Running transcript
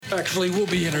Actually, we'll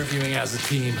be interviewing as a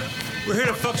team. We're here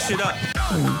to fuck shit up.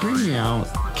 When you bring me out,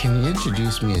 can you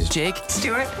introduce me as Jake,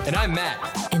 Stuart, And I'm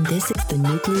Matt. And this is the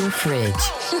Nuclear Fridge.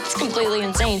 It's completely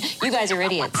insane. You guys are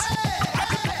idiots.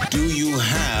 Do you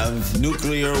have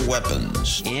nuclear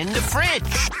weapons? in the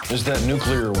fridge. Is that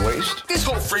nuclear waste? This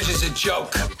whole fridge is a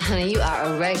joke. Honey, you are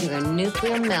a regular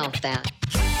nuclear meltdown.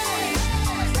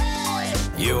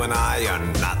 You and I are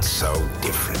not so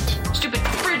different. stupid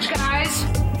fridge guys.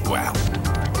 Well,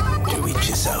 to each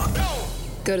his own.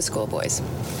 Go to school, boys.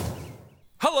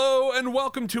 Hello, and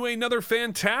welcome to another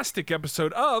fantastic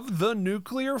episode of The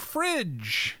Nuclear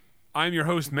Fridge. I'm your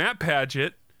host, Matt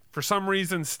Padgett. For some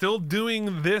reason, still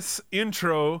doing this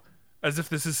intro as if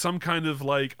this is some kind of,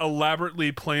 like,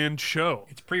 elaborately planned show.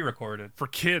 It's pre-recorded. For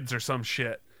kids or some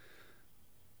shit.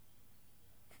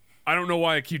 I don't know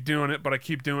why I keep doing it, but I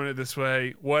keep doing it this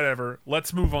way. Whatever.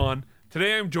 Let's move on.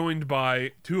 Today I'm joined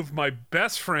by two of my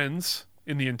best friends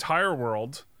in the entire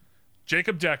world,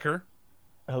 Jacob Decker.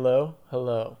 Hello,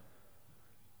 hello.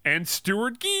 And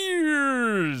Stuart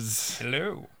Gears.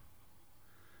 Hello.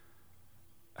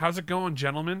 How's it going,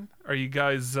 gentlemen? Are you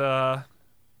guys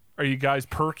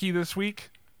perky this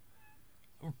week?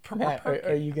 Matt,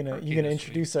 are you gonna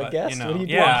introduce our guest? You know, what are you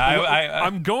doing? yeah,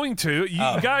 I'm going to. You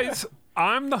guys,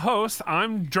 I'm the host.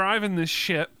 I'm driving this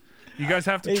shit. You guys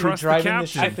have to Hey, you're trust the driving the captain.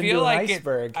 ship into an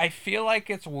iceberg. I feel like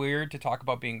it's weird to talk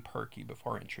about being perky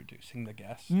before introducing the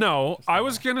guest. No, I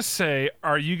was gonna say,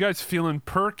 are you guys feeling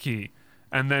perky?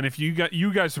 And then if you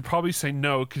guys would probably say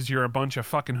no because you're a bunch of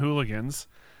fucking hooligans.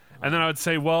 And then I would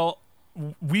say, well,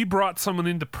 we brought someone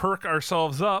in to perk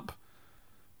ourselves up.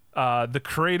 The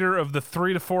creator of the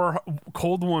 3 to 4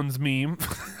 cold ones meme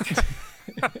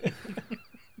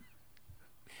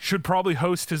should probably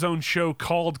host his own show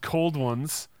called Cold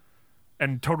Ones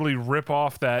and totally rip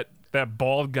off that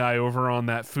bald guy over on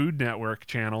that Food Network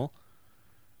channel.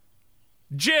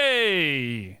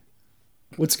 Jay!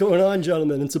 What's going on,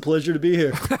 gentlemen? It's a pleasure to be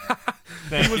here.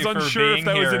 Thank He was you for unsure if being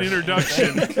that was an here.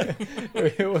 introduction.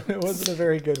 It wasn't a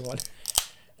very good one.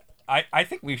 I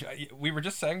think we were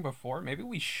just saying before, maybe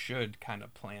we should kind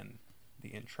of plan the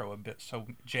intro a bit so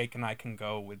Jake and I can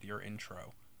go with your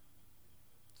intro.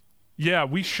 Yeah,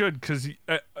 we should, because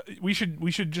we should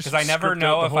just. Because I never script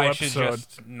know out the if whole I should episode.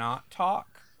 just not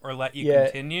talk or let you Yeah.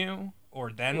 continue or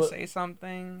then Well, say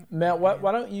something. Matt,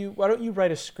 why don't you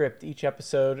write a script each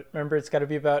episode? Remember, it's got to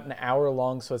be about an hour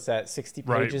long, so it's at 60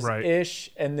 Right, pages right. ish,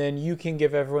 and then you can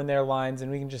give everyone their lines, and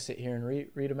we can just sit here and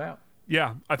read them out.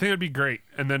 Yeah, I think that'd be great.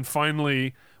 And then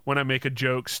finally, when I make a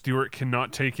joke, Stuart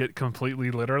cannot take it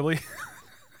completely literally.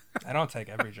 I don't take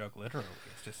every joke literally.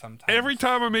 It's just sometimes. Every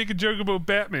time I make a joke about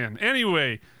Batman.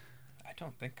 Anyway, I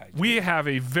don't think I do. we have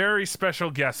a very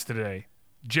special guest today.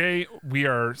 Jay, we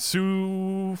are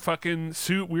so fucking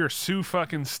stoked We're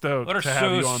to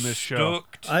have you on this show.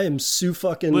 stoked. I am so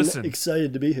fucking Listen.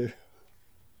 excited to be here.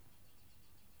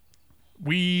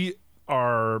 We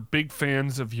are big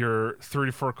fans of your 3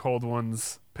 to 4 cold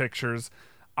ones pictures.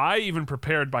 I even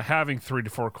prepared by having 3 to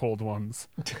 4 cold ones.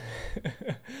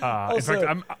 Also,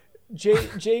 in fact,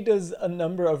 Jay does a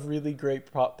number of really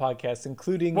great podcasts,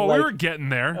 including we were getting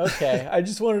there. Okay, I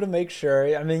just wanted to make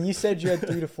sure. I mean, you said you had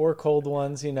 3 to 4 cold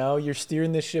ones. You know, you're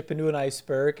steering the ship into an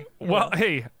iceberg. Well,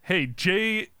 hey,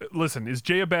 Jay, listen, is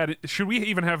Jay a bad... Should we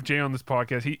even have Jay on this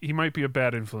podcast? He might be a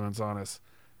bad influence on us.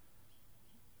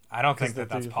 I don't think The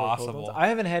that's 3 to 4 cold possible. ones. I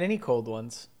haven't had any cold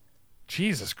ones.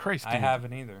 Jesus Christ, dude. I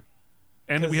haven't either.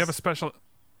 And we have a special...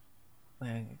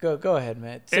 Go ahead,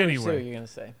 Matt. Say Anyway. what you're gonna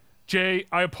say. Jay,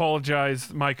 I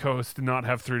apologize. My co-host did not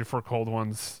have 3 to 4 cold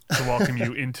ones to welcome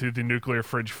you into the Nuclear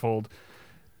Fridge fold.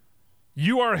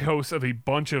 You are a host of a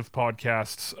bunch of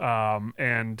podcasts,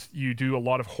 and you do a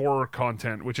lot of horror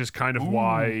content, which is kind of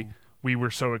why we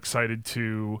were so excited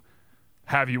to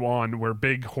have you on. We're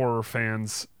big horror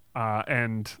fans,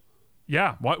 and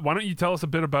yeah, why don't you tell us a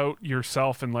bit about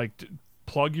yourself and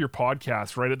plug your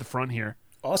podcast right at the front here?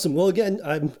 Awesome. Well, again,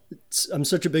 I'm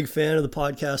such a big fan of the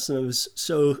podcast, and I was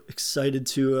so excited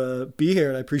to be here,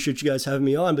 and I appreciate you guys having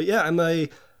me on. But yeah, I'm a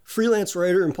freelance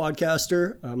writer and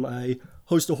podcaster. I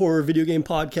host a horror video game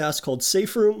podcast called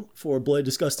Safe Room for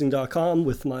BloodDisgusting.com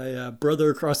with my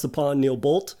brother across the pond, Neil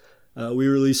Bolt. We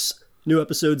release new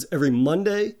episodes every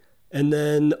Monday, and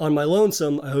then on my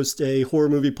lonesome, I host a horror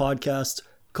movie podcast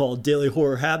called Daily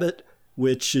Horror Habit,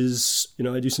 which is,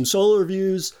 I do some solo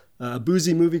reviews,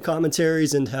 boozy movie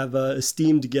commentaries, and have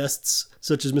esteemed guests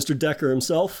such as Mr. Decker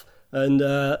himself. And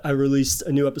I released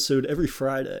a new episode every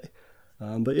Friday.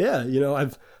 But yeah,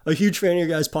 I'm a huge fan of your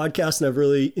guys' podcast, and I've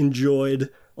really enjoyed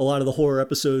a lot of the horror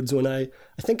episodes. When I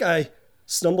think I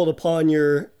stumbled upon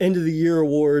your end of the year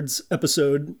awards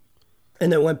episode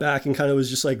and then went back and kind of was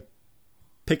just like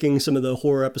picking some of the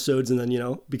horror episodes, and then, you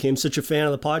know, became such a fan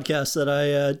of the podcast that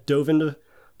I dove into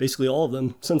basically all of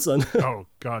them since then. Oh,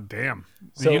 god damn.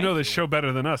 You know this show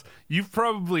better than us. You've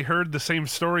probably heard the same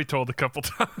story told a couple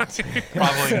times.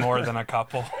 Probably more than a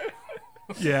couple.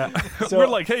 Yeah. So- we're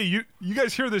like, hey, you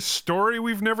guys hear this story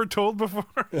we've never told before?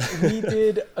 We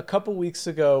did a couple weeks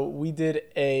ago. We did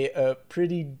a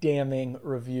pretty damning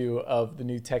review of the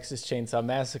new Texas Chainsaw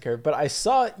Massacre, but I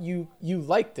saw you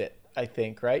liked it. I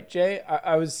think, right, Jay?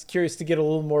 I was curious to get a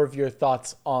little more of your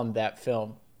thoughts on that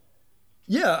film.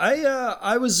 Yeah,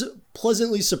 I was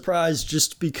pleasantly surprised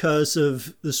just because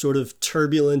of the sort of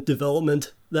turbulent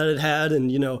development that it had,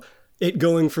 and, you know, it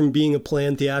going from being a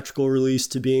planned theatrical release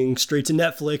to being straight to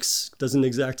Netflix doesn't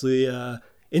exactly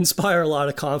inspire a lot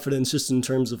of confidence just in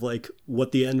terms of like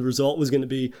what the end result was going to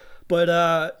be.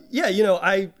 But yeah, you know,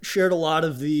 I shared a lot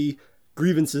of the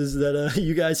grievances that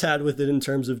you guys had with it in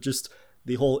terms of just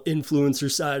the whole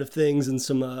influencer side of things and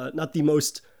some not the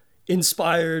most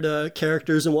inspired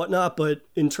characters and whatnot, but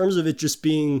in terms of it just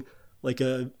being like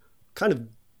a kind of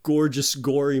gorgeous,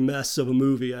 gory mess of a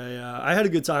movie, I had a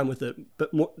good time with it,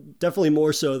 but definitely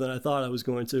more so than I thought I was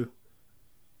going to.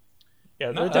 Yeah,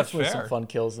 there No, were that's definitely fair. some fun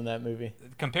kills in that movie.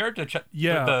 Compared to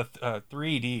Yeah. the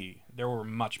 3D, there were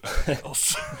much better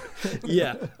kills.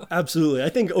 Yeah, absolutely. I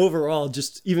think overall,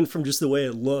 just even from just the way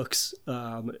it looks,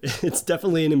 it's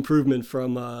definitely an improvement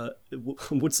from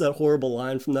what's that horrible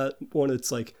line from that one?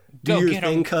 It's like, do Go your get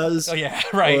 'em. thing, cuz. Oh, yeah,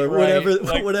 right, Or right. whatever,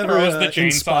 Like, whatever throws the chainsaw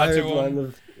inspired to him. line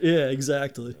of. Yeah,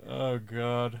 exactly. Oh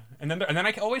god. And then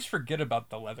I always forget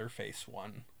about the Leatherface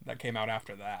one that came out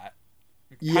after that.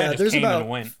 It kinda Yeah, just there's came about and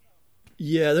went.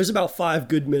 Yeah, there's about 5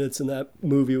 good minutes in that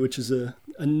movie, which is a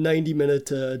 90-minute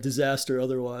disaster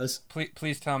otherwise.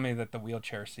 Please tell me that the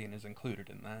wheelchair scene is included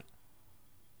in that.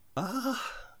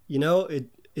 You know,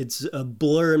 it's a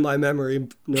blur in my memory,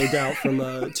 no doubt,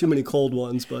 from too many cold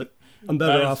ones, but I'm That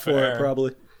better is off for fair. it,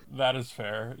 probably. That is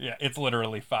fair. Yeah, it's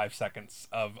literally 5 seconds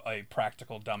of a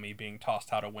practical dummy being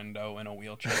tossed out a window in a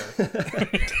wheelchair.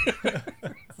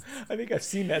 I think I've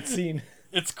seen that scene.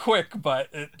 It's quick, but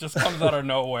it just comes out of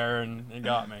nowhere, and it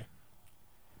got me.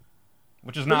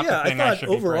 Which is not But yeah, the thing I I thought should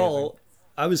overall,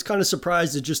 I was kind of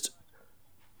surprised at just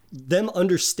them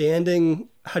understanding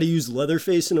how to use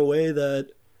Leatherface in a way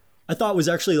that I thought was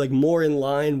actually like more in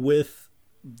line with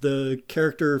the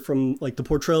character from like the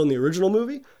portrayal in the original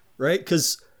movie, right?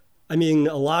 Because I mean,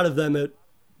 a lot of them it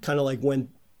kind of like went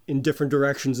in different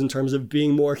directions in terms of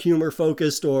being more humor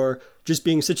focused or just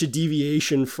being such a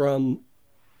deviation from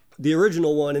the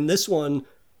original one. And this one,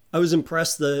 I was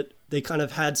impressed that they kind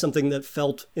of had something that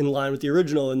felt in line with the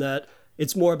original, and that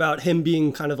it's more about him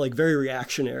being kind of like very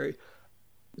reactionary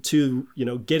to, you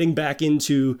know, getting back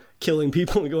into killing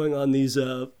people and going on these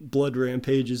blood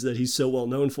rampages that he's so well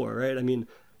known for, right? I mean,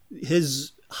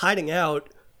 his hiding out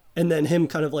and then him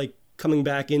kind of like coming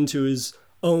back into his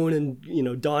own and, you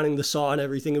know, donning the saw and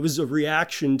everything. It was a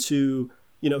reaction to,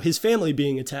 you know, his family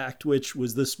being attacked, which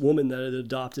was this woman that had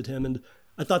adopted him. And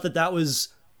I thought that that was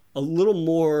a little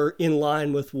more in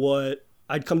line with what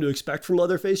I'd come to expect from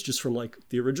Leatherface, just from like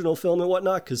the original film and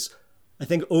whatnot. Because I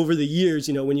think over the years,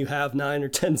 you know, when you have 9 or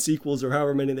 10 sequels or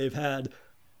however many they've had,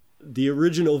 the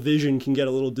original vision can get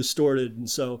a little distorted. And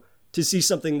so to see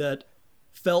something that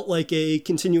felt like a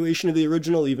continuation of the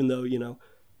original, even though, you know,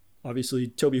 obviously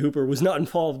Toby Hooper was not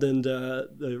involved in the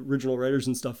original writers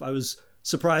and stuff, I was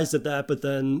surprised at that. But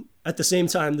then at the same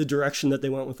time, the direction that they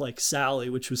went with like Sally,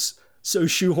 which was so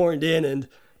shoehorned in and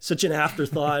such an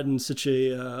afterthought and such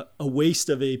a waste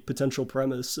of a potential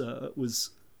premise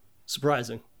was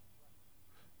surprising.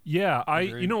 Yeah,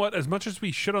 you know what? As much as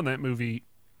we shit on that movie,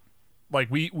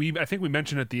 like we I think we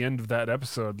mentioned at the end of that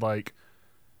episode, like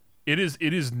it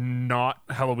is not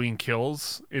Halloween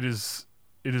Kills. It is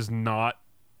not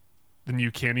the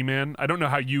new Candyman. I don't know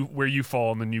where you fall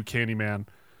on the new Candyman,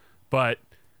 but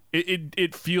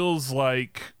it feels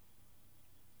like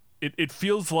it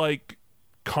feels like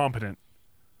competent.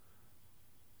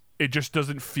 It just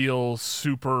doesn't feel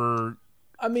super.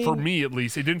 I mean, for me at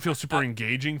least, it didn't feel super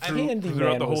engaging throughout the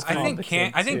whole was thing. I think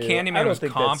competent, too. Candyman I don't was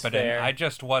think that's competent. fair. I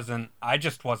just wasn't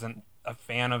a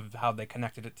fan of how they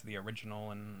connected it to the original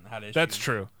and had issues. That's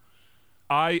true.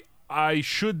 Candyman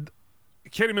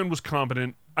was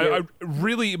competent. Yeah. I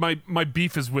really my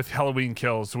beef is with Halloween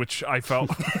Kills, which I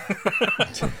felt.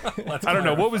 I don't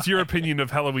know. What was your opinion of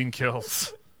Halloween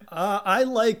Kills? I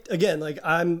liked, again, like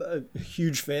I'm a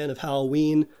huge fan of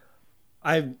Halloween.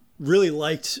 I really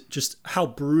liked just how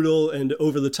brutal and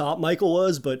over the top Michael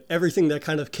was, but everything that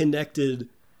kind of connected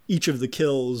each of the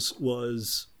kills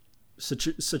was such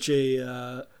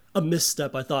a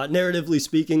misstep, I thought, narratively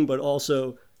speaking, but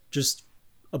also just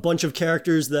a bunch of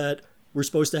characters that we're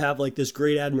supposed to have like this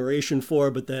great admiration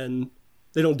for, but then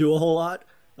they don't do a whole lot.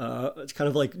 It's kind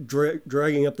of like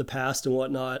dragging up the past and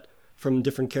whatnot from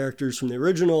different characters from the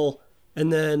original.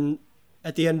 And then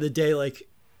at the end of the day, like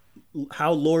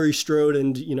how Laurie Strode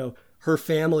and, you know, her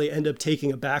family end up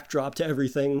taking a backdrop to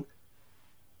everything,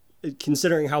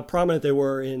 considering how prominent they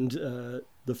were in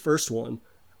the first one.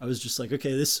 I was just like,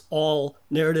 okay, this all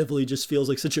narratively just feels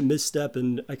like such a misstep,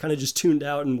 and I kind of just tuned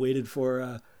out and waited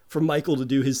for Michael to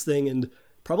do his thing, and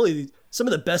probably some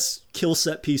of the best kill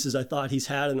set pieces I thought he's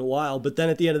had in a while. But then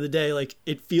at the end of the day, like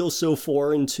it feels so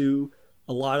foreign to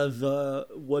a lot of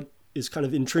what is kind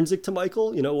of intrinsic to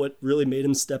Michael, you know, what really made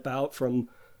him step out from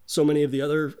so many of the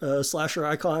other slasher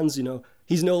icons. You know,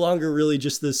 he's no longer really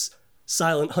just this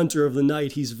silent hunter of the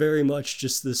night. He's very much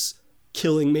just this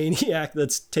killing maniac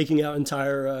that's taking out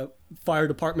entire fire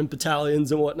department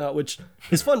battalions and whatnot, which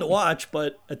is fun to watch.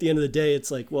 But at the end of the day,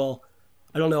 it's like, well,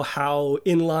 I don't know how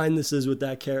in line this is with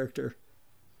that character.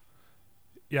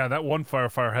 Yeah, that one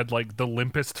firefighter had like the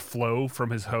limpest flow from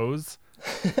his hose.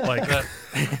 Like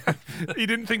he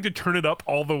didn't think to turn it up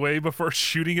all the way before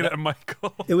shooting it at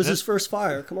Michael. It was his first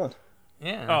fire. Come on.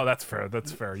 Yeah. Oh, that's fair.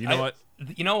 That's fair. You know what?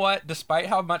 You know what? Despite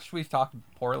how much we've talked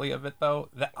poorly of it, though,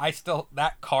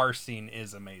 that car scene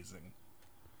is amazing.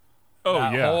 Oh,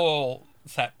 that yeah. whole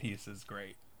set piece is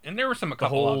great, and there were a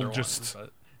couple other ones,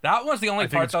 but that was the only I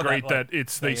think part. it's great that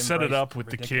they set it up with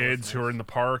the kids who are in the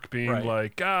park being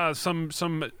Right. like,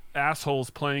 some assholes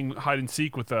playing hide and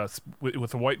seek with us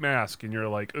with a white mask, and you're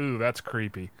like, ooh, that's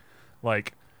creepy.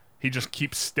 Like he just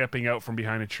keeps stepping out from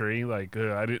behind a tree. Like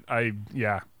that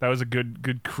was a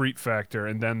good creep factor.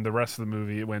 And then the rest of the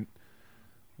movie, it went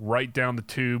right down the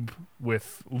tube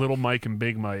with Little Mike and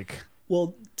Big Mike.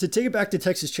 Well, to take it back to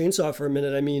Texas Chainsaw for a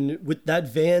minute, I mean, with that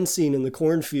van scene in the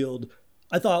cornfield,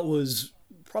 I thought was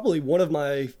probably one of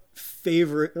my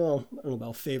favorite, well, I don't know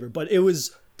about favorite, but it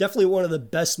was definitely one of the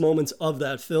best moments of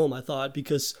that film, I thought,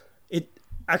 because it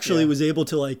actually was able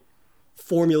to like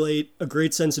formulate a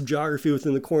great sense of geography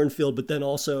within the cornfield, but then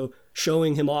also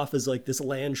showing him off as like this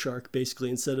land shark, basically,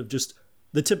 instead of just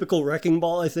the typical wrecking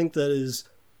ball, I think, that is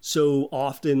so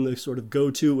often the sort of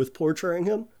go-to with portraying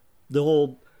him. The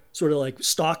whole sort of like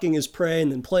stalking his prey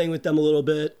and then playing with them a little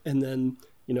bit, and then,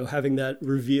 you know, having that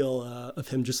reveal of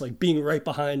him just like being right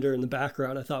behind her in the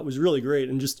background, I thought was really great,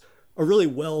 and just a really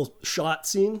well shot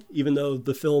scene, even though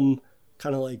the film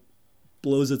kind of like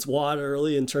blows its wad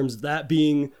early in terms of that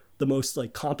being the most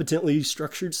like competently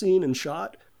structured scene and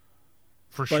shot.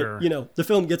 For but, sure. You know, the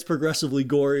film gets progressively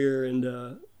gorier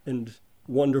and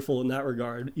wonderful in that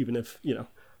regard, even if, you know,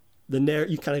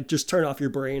 you kind of just turn off your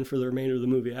brain for the remainder of the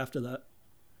movie after that.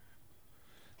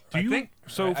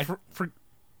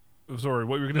 Sorry,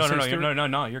 what were you going to say?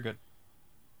 No, you're good.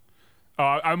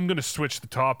 I'm going to switch the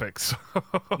topics.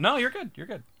 No, you're good. You're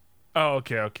good. Oh,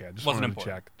 okay. I just Wasn't wanted to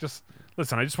check. Just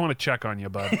listen. I just want to check on you,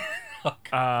 bud.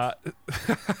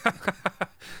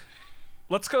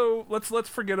 Let's go. Let's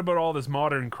forget about all this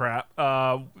modern crap.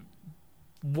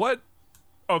 What?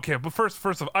 Okay, but first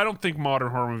off, I don't think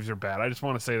modern horror movies are bad. I just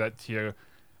want to say that to you,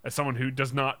 as someone who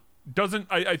doesn't.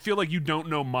 I feel like you don't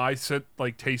know my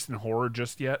taste in horror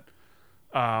just yet.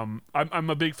 I'm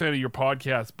a big fan of your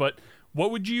podcast, but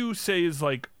what would you say is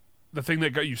like the thing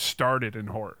that got you started in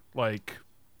horror? Like,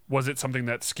 was it something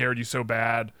that scared you so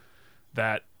bad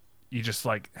that you just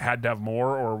like had to have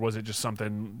more, or was it just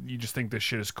something you just think this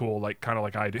shit is cool, like kind of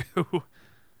like I do?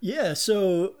 Yeah,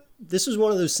 so this is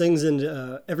one of those things, and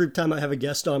every time I have a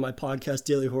guest on my podcast,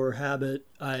 Daily Horror Habit,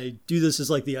 I do this as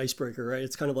like the icebreaker, right?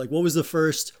 It's kind of like, what was the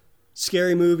first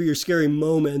scary movie or scary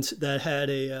moment that had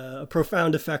a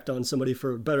profound effect on somebody,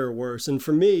 for better or worse? And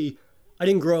for me, I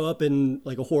didn't grow up in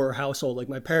like a horror household. Like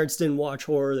my parents didn't watch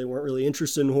horror. They weren't really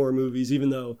interested in horror movies,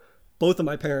 even though both of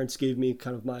my parents gave me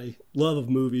kind of my love of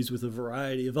movies with a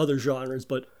variety of other genres,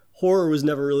 but horror was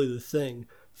never really the thing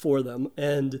for them.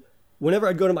 And whenever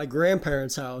I'd go to my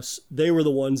grandparents' house, they were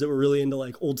the ones that were really into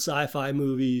like old sci-fi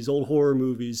movies, old horror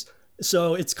movies.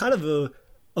 So it's kind of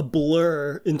a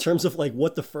blur in terms of like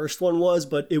what the first one was,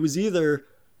 but it was either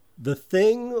The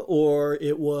Thing or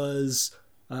it was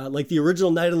like the original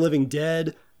Night of the Living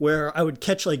Dead, where I would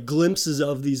catch like glimpses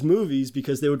of these movies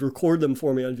because they would record them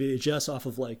for me on VHS off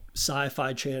of like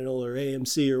Sci-Fi Channel or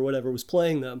AMC or whatever was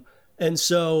playing them. And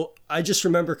so I just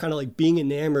remember kind of like being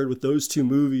enamored with those two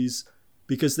movies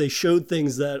because they showed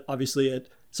things that obviously at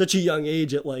such a young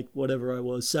age, at like whatever I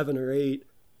was, 7 or 8,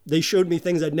 they showed me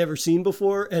things I'd never seen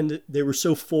before, and they were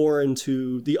so foreign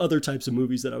to the other types of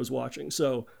movies that I was watching.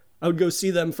 So I would go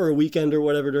see them for a weekend or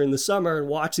whatever during the summer and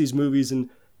watch these movies and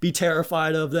be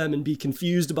terrified of them and be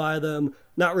confused by them,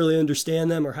 not really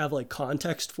understand them or have like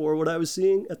context for what I was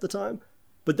seeing at the time.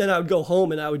 But then I would go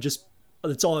home and I would just,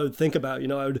 that's all I would think about. You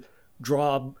know, I would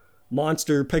draw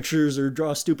monster pictures or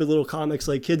draw stupid little comics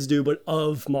like kids do, but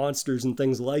of monsters and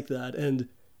things like that. And,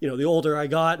 you know, the older I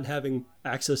got and having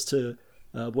access to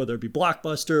whether it be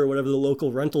Blockbuster or whatever the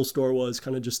local rental store was,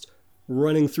 kind of just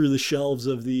running through the shelves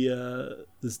of the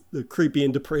creepy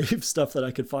and depraved stuff that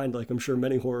I could find, like I'm sure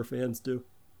many horror fans do.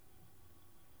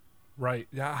 Right.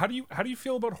 Yeah. How do you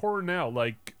feel about horror now?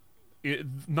 Like,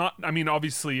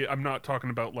 obviously I'm not talking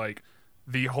about like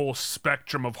the whole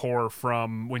spectrum of horror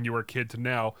from when you were a kid to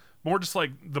now. More just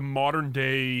like the modern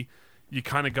day. You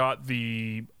kind of got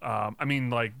the,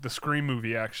 like the Scream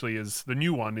movie actually is, the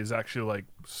new one is actually like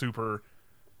super,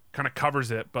 kind of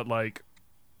covers it, but like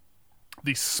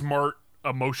the smart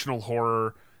emotional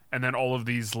horror, and then all of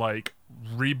these like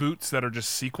reboots that are just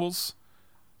sequels.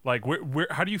 Like where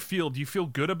how do you feel? Do you feel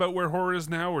good about where horror is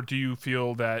now, or do you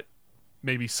feel that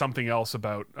maybe something else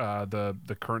about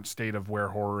the current state of where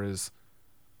horror is?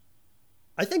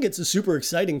 I think it's a super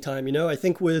exciting time. You know, I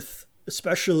think with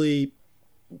especially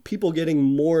people getting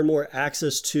more and more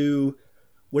access to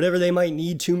whatever they might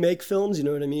need to make films, you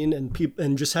know what I mean?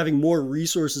 And just having more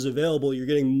resources available, you're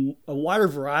getting a wider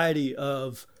variety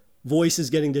of voices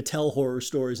getting to tell horror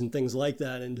stories and things like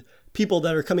that. And people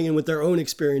that are coming in with their own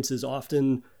experiences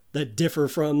often that differ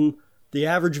from the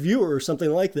average viewer or something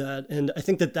like that. And I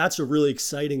think that that's a really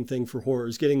exciting thing for horror,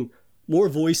 is getting more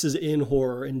voices in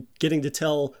horror and getting to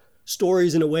tell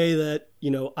stories in a way that,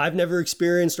 you know, I've never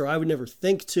experienced or I would never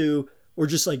think to, or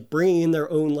just like bringing in their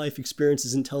own life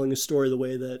experiences and telling a story the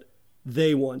way that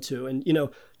they want to. And, you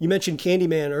know, you mentioned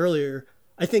Candyman earlier.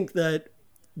 I think that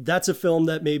that's a film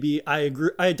that maybe I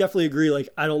definitely agree. Like,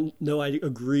 I don't know, I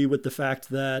agree with the fact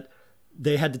that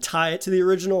they had to tie it to the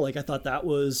original. Like, I thought that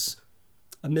was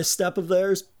a misstep of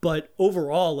theirs, but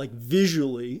overall, like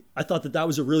visually, I thought that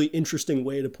was a really interesting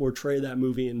way to portray that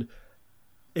movie. And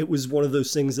it was one of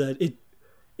those things that it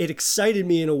excited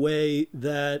me in a way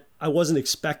that I wasn't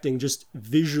expecting, just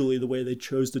visually the way they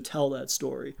chose to tell that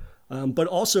story. But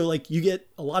also, like, you get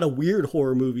a lot of weird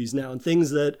horror movies now and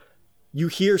things that you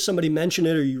hear somebody mention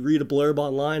it or you read a blurb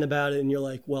online about it and you're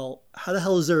like, well, how the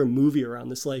hell is there a movie around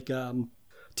this? Like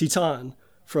Titan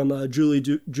from Julia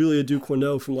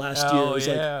Ducournau from last year. It was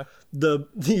like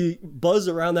the buzz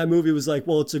around that movie was like,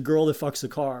 well, it's a girl that fucks a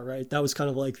car, right? That was kind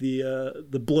of like the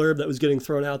blurb that was getting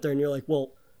thrown out there. And you're like,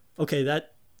 well, okay,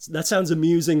 that sounds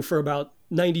amusing for about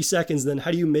 90 seconds. Then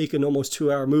how do you make an almost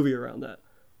 2-hour movie around that?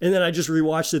 And then I just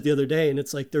rewatched it the other day and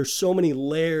it's like, there's so many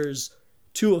layers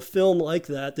to a film like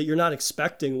that you're not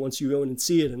expecting once you go in and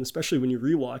see it. And especially when you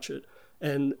rewatch it.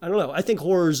 And I don't know, I think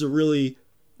horror is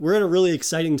we're in a really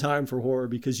exciting time for horror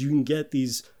because you can get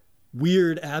these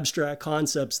weird abstract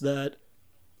concepts that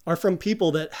are from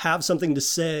people that have something to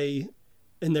say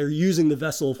and they're using the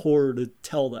vessel of horror to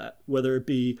tell that, whether it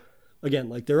be, again,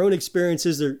 like their own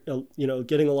experiences. They're, you know,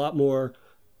 getting a lot more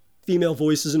female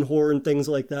voices in horror and things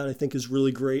like that, I think is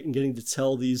really great, and getting to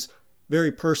tell these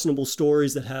very personable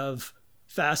stories that have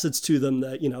facets to them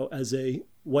that, you know, as a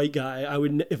white guy,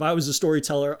 if I was a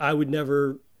storyteller, I would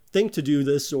never think to do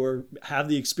this or have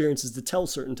the experiences to tell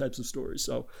certain types of stories.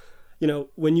 So, you know,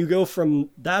 when you go from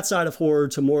that side of horror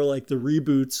to more like the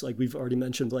reboots, like we've already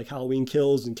mentioned, like Halloween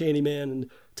Kills and Candyman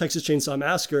and Texas Chainsaw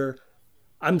Massacre,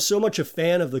 I'm so much a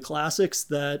fan of the classics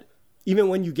that even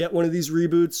when you get one of these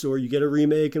reboots or you get a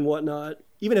remake and whatnot,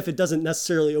 even if it doesn't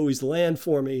necessarily always land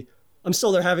for me, I'm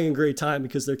still there having a great time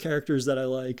because they're characters that I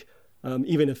like.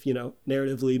 Even if, you know,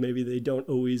 narratively, maybe they don't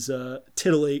always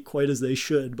titillate quite as they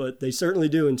should, but they certainly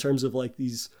do in terms of like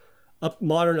these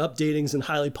modern updatings and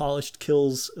highly polished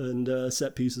kills and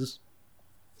set pieces.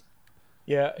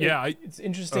 Yeah. Yeah. It's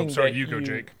interesting. Oh, sorry, you go,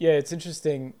 Jake. Yeah. It's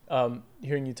interesting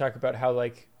hearing you talk about how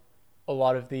like a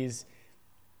lot of these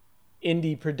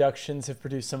indie productions have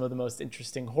produced some of the most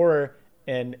interesting horror.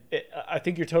 And I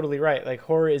think you're totally right. Like,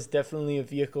 horror is definitely a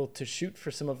vehicle to shoot for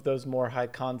some of those more high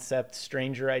concept,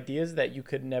 stranger ideas that you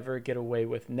could never get away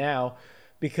with now.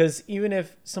 Because even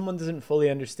if someone doesn't fully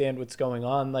understand what's going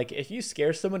on, like if you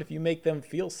scare someone, if you make them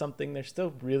feel something, they're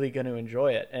still really going to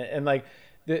enjoy it. And like,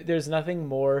 there's nothing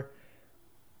more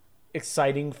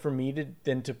exciting for me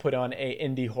than to put on a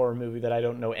indie horror movie that I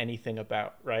don't know anything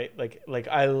about, right? Like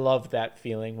I love that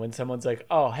feeling when someone's like,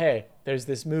 oh, hey, there's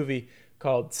this movie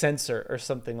called Censor or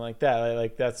something like that.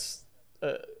 Like that's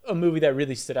a movie that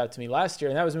really stood out to me last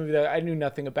year. And that was a movie that I knew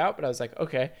nothing about, but I was like,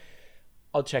 okay,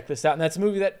 I'll check this out. And that's a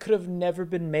movie that could have never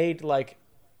been made like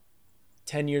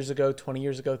 10 years ago, 20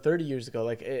 years ago, 30 years ago.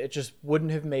 Like, it just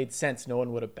wouldn't have made sense. No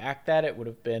one would have backed that. It would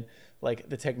have been like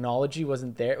the technology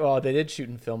wasn't there. Well, they did shoot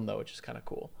in film though, which is kind of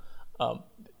cool.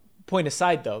 Point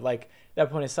aside though, like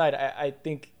that point aside, I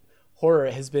think horror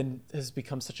has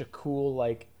become such a cool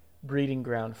like breeding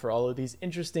ground for all of these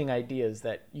interesting ideas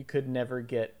that you could never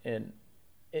get in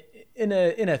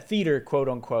a theater, quote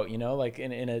unquote, you know, like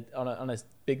on a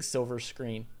big silver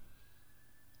screen.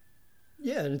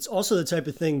 Yeah, and it's also the type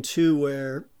of thing too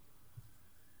where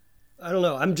I don't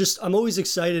know, I'm always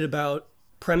excited about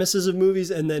premises of movies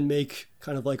and then make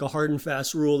kind of like a hard and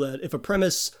fast rule that if a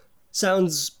premise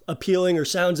sounds appealing or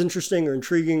sounds interesting or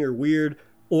intriguing or weird,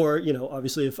 or, you know,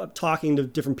 obviously if I'm talking to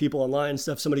different people online and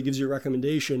stuff, somebody gives you a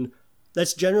recommendation,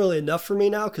 that's generally enough for me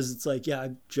now, because it's like, yeah,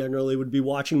 I generally would be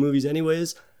watching movies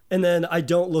anyways, and then I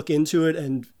don't look into it,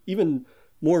 and even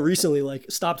more recently, like,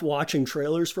 stopped watching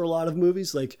trailers for a lot of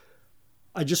movies. Like,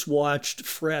 I just watched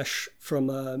Fresh from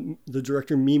the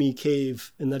director Mimi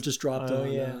Cave, and that just dropped on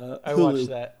Hulu. I watched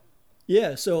that.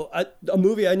 Yeah, so a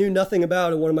movie I knew nothing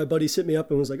about, and one of my buddies hit me up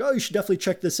and was like, oh, you should definitely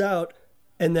check this out,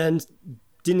 and then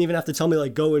didn't even have to tell me,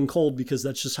 like, go in cold, because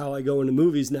that's just how I go into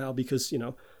movies now, because, you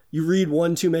know, you read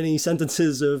one too many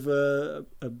sentences of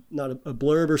not a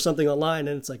blurb or something online,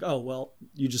 and it's like, oh, well,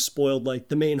 you just spoiled, like,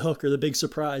 the main hook or the big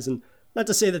surprise. And not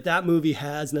to say that that movie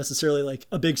has necessarily, like,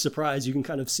 a big surprise. You can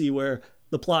kind of see where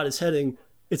the plot is heading.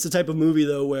 It's the type of movie,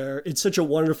 though, where it's such a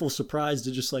wonderful surprise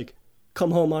to just, like,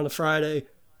 come home on a Friday,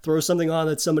 throw something on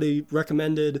that somebody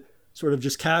recommended sort of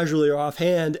just casually or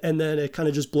offhand, and then it kind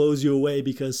of just blows you away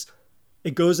because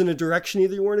it goes in a direction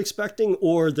either you weren't expecting,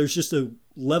 or there's just a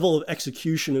level of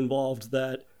execution involved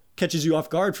that catches you off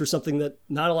guard for something that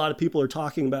not a lot of people are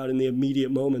talking about in the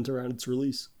immediate moment around its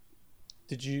release.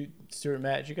 Did you, Stuart,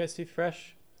 Matt, did you guys see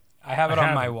Fresh? I have it I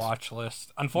on my haven't. watch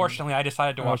list. Unfortunately, I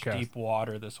decided to watch Okay. Deep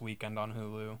Water this weekend on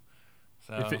Hulu.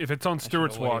 So If it's on I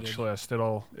Stuart's should've watch waited. list,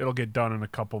 it'll get done in a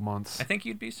couple months. I think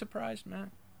you'd be surprised, Matt.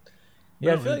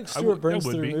 Yeah, I No, feel I like would- Stuart I burns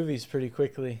would through be. movies pretty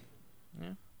quickly.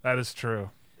 That is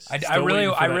true. I Still really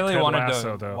waiting for that Ted wanted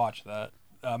Lasso, to though. watch that.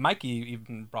 Mikey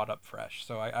even brought up Fresh,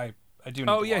 so I do need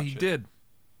Oh to yeah, watch he it. did.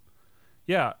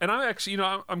 Yeah, and I'm actually, you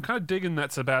know, I'm kind of digging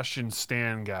that Sebastian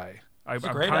Stan guy. He's a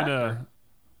I'm great kinda, actor.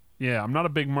 Yeah, I'm not a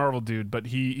big Marvel dude, but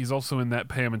he's also in that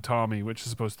Pam and Tommy, which is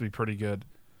supposed to be pretty good.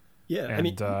 Yeah, I And,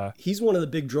 mean, he's one of the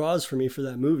big draws for me for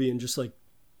that movie, and just like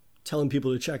telling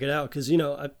people to check it out, because, you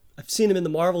know, I've seen him in the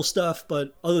Marvel stuff,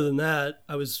 but other than that,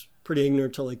 I was pretty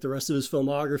ignorant to like the rest of his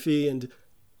filmography, and,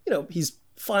 you know, he's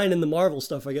fine in the Marvel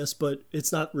stuff, I guess, but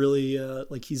it's not really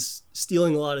like he's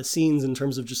stealing a lot of scenes in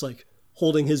terms of just like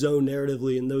holding his own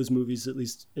narratively in those movies, at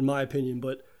least in my opinion.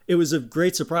 But it was a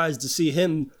great surprise to see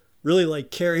him really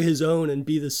like carry his own and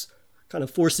be this kind of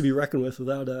force to be reckoned with,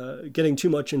 without getting too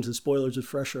much into spoilers of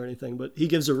Fresh or anything. But he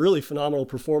gives a really phenomenal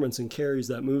performance and carries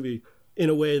that movie in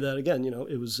a way that, again, you know,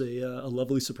 it was a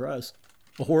lovely surprise,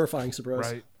 a horrifying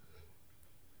surprise. Right.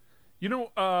 You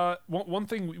know, one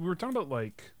thing we were talking about,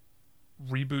 like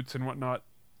reboots and whatnot.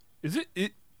 Is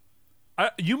it?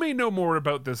 You may know more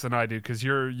about this than I do because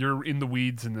you're in the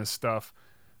weeds in this stuff,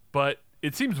 but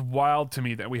it seems wild to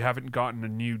me that we haven't gotten a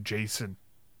new Jason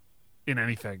in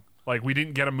anything. Like, we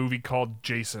didn't get a movie called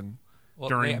Jason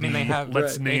during they have.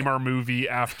 let's name our movie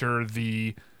after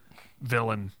the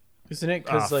villain Isn't it?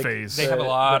 Because like phase. They have a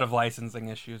lot of licensing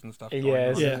issues and stuff. Going yeah,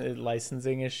 on. isn't it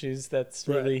licensing issues. That's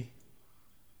Right. really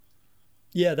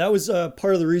Yeah, that was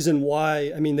part of the reason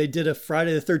why. I mean, they did a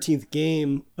Friday the 13th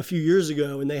game a few years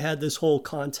ago, and they had this whole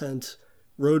content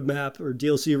roadmap or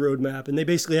DLC roadmap, and they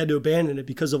basically had to abandon it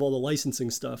because of all the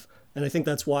licensing stuff. And I think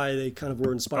that's why they kind of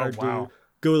were inspired wow. to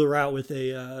go the route with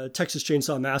a Texas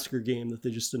Chainsaw Massacre game that they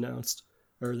just announced,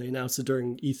 or they announced it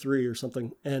during E3 or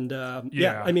something. And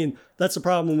Yeah. I mean, that's the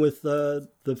problem with the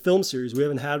film series. We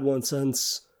haven't had one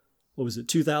since, what was it,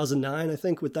 2009, I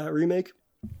think, with that remake.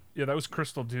 Yeah, that was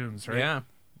Crystal Dunes, right? Yeah.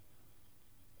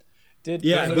 did.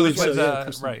 Yeah, I It was believe so, with, yeah,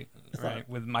 Crystal- right,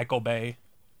 with Michael Bay.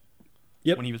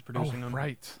 Yep. When he was Oh, producing them.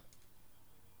 right.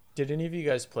 Did any of you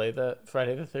guys play the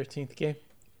Friday the 13th game?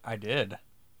 I did.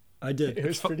 I did. It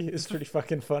was pretty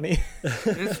fucking funny.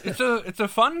 It's a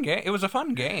fun game. It was a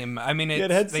fun game. I mean, Yeah,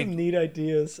 it had some neat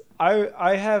ideas.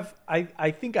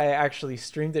 I think I actually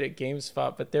streamed it at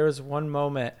GameSpot, but there was one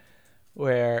moment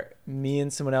where me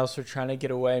and someone else were trying to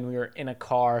get away, and we were in a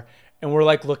car, and we're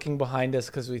like looking behind us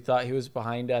because we thought he was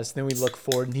behind us. Then we look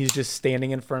forward, and he's just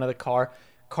standing in front of the car.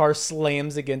 Car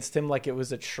slams against him like it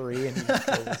was a tree, and he just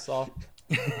killed us all.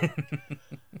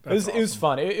 It was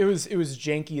fun. It was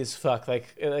janky as fuck.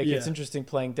 Like Yeah. It's interesting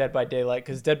playing Dead by Daylight,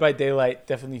 because Dead by Daylight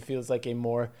definitely feels like a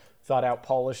more thought out,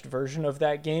 polished version of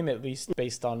that game, at least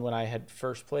based on when I had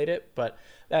first played it. But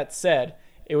that said,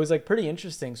 it was like pretty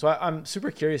interesting. So I'm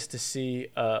super curious to see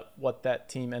what that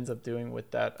team ends up doing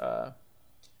with that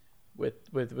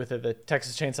with the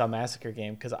Texas Chainsaw Massacre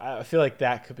game, because I feel like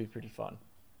that could be pretty fun.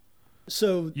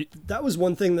 So that was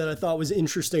one thing that I thought was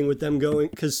interesting with them going,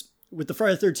 because with the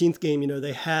Friday the 13th game, you know,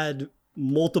 they had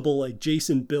multiple like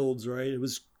Jason builds, right? It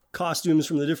was costumes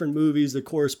from the different movies that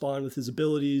correspond with his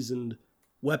abilities and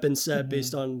weapon set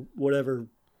based on whatever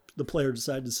the player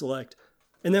decided to select.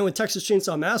 And then with Texas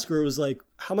Chainsaw Massacre, it was like,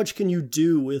 how much can you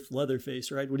do with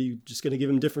Leatherface, right? What are you just going to give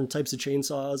him different types of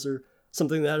chainsaws or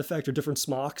something to that effect, or different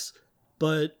smocks?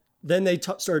 But then they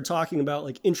started talking about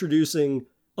like introducing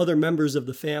other members of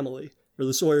the family or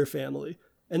the Sawyer family.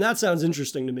 And that sounds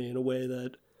interesting to me in a way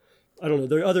that, I don't know,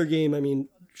 the other game, I mean,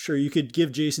 sure, you could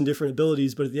give Jason different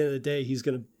abilities, but at the end of the day, he's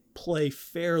going to play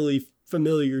fairly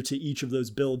familiar to each of those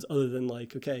builds, other than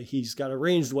like, okay, he's got a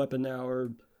ranged weapon now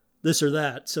or this or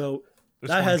that. So This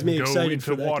that one has can me go excited into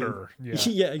for that water. game.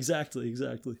 Yeah. Yeah, exactly.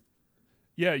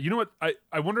 Yeah, you know what?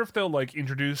 I wonder if they'll like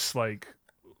introduce like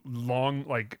long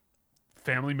like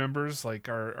family members, like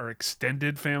our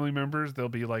extended family members. They'll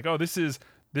be like, oh, this is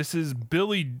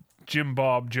Billy Jim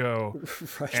Bob Joe,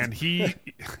 Right. and he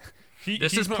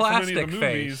This he's is not from any of Plastic the Face.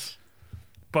 movies.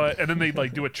 But and then they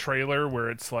like do a trailer where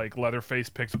it's like Leatherface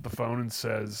picks up the phone and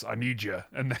says, "I need you,"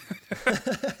 and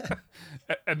then,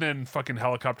 and then fucking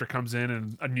helicopter comes in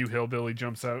and a new hillbilly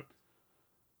jumps out.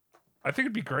 I think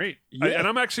it'd be great, Yeah. and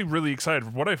I'm actually really excited.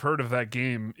 From what I've heard of that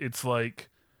game, it's like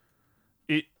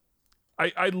it.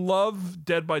 I love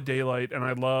Dead by Daylight, and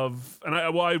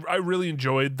I really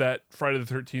enjoyed that Friday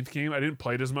the 13th game. I didn't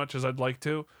play it as much as I'd like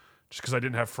to, just because I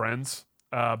didn't have friends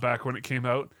back when it came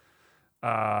out.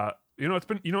 You know, it's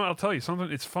been, you know, I'll tell you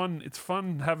something. It's fun. It's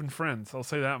fun having friends. I'll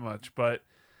say that much. But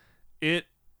the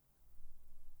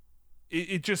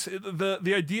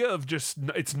idea of just,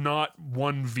 it's not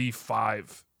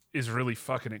 1v5 is really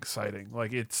fucking exciting.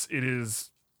 Like it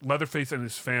is Leatherface and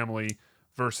his family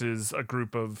versus a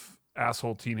group of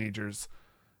asshole teenagers.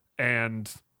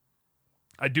 And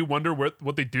I do wonder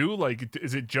what they do. Like,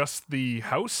 is it just the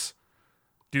house?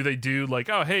 Do they do like,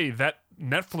 oh, hey, that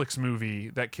Netflix movie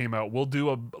that came out, we'll do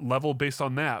a level based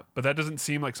on that? But that doesn't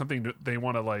seem like something that they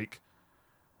want to like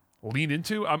lean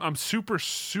into. I'm super,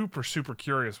 super, super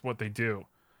curious what they do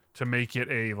to make it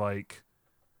a like,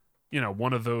 you know,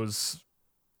 one of those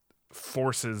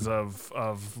forces of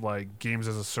like games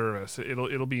as a service.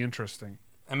 It'll be interesting.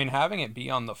 I mean, having it be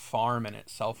on the farm in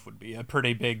itself would be a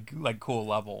pretty big, like, cool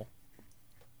level.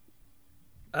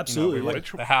 Absolutely. You know,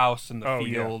 like the house and the Oh,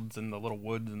 yeah. fields and the little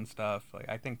woods and stuff. Like,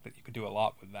 I think that you could do a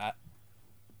lot with that.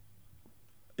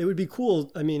 It would be cool.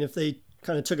 I mean, if they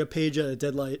kind of took a page out of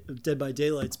Dead by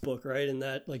Daylight's book, right? And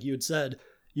that, like you had said,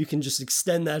 you can just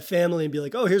extend that family and be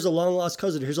like, oh, here's a long lost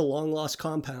cousin. Here's a long lost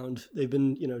compound. They've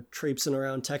been, you know, traipsing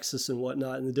around Texas and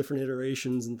whatnot in the different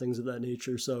iterations and things of that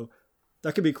nature. So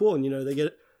that could be cool. And, you know, they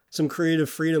get some creative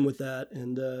freedom with that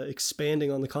and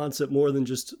expanding on the concept more than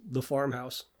just the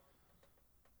farmhouse.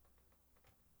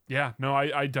 Yeah, no,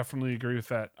 I definitely agree with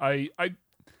that.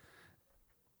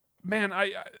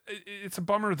 It's a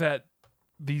bummer that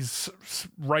these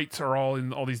rights are all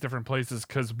in all these different places,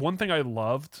 because one thing I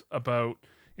loved about,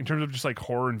 in terms of just like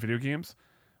horror and video games,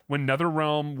 when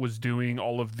NetherRealm was doing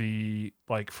all of the,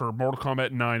 like for Mortal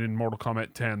Kombat 9 and Mortal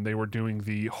Kombat 10, they were doing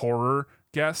the horror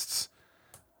guests.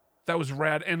 That was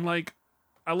rad. And like,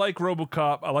 I like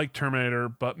RoboCop, I like Terminator,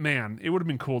 but man, it would have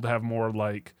been cool to have more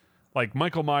like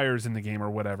Michael Myers in the game or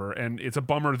whatever. And it's a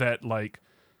bummer that like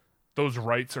those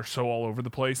rights are so all over the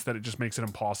place that it just makes it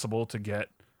impossible to get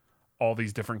all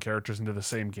these different characters into the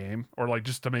same game, or like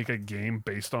just to make a game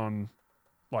based on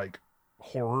like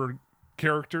horror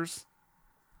characters.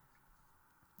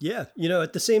 Yeah, you know,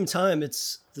 at the same time,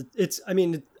 I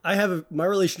mean, my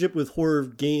relationship with horror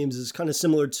games is kind of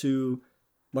similar to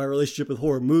my relationship with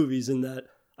horror movies, in that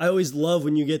I always love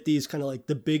when you get these kind of like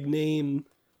the big name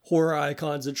horror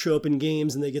icons that show up in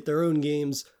games and they get their own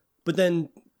games, but then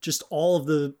just all of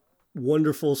the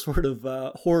wonderful sort of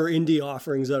horror indie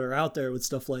offerings that are out there with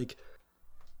stuff like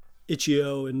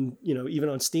Itch.io and, you know, even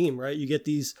on Steam, right? You get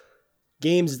these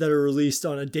games that are released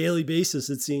on a daily basis,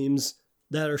 it seems,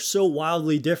 that are so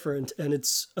wildly different. And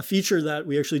it's a feature that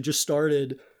we actually just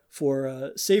started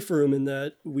for Safe Room, in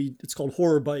that it's called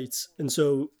Horror Bites. And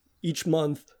so each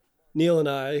month, Neil and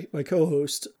I, my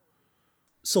co-host,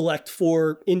 select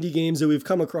 4 indie games that we've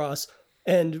come across.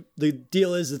 And the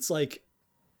deal is, it's like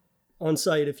on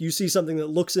site, if you see something that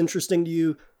looks interesting to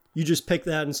you, you just pick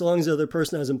that. And so long as the other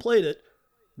person hasn't played it,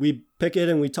 we pick it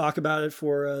and we talk about it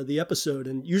for the episode.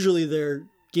 And usually they're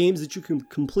games that you can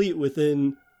complete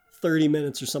within 30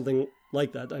 minutes or something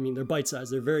like that. I mean, they're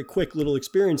bite-sized. They're very quick little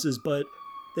experiences, but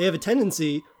they have a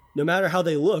tendency, no matter how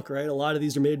they look, right? A lot of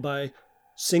these are made by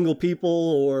single people,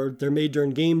 or they're made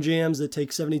during game jams that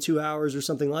take 72 hours or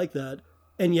something like that.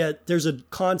 And yet there's a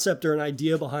concept or an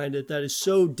idea behind it that is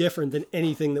so different than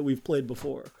anything that we've played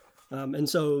before. And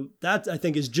so that, I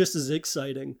think, is just as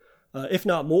exciting, if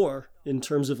not more, in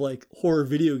terms of like horror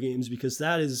video games, because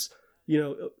that is,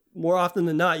 more often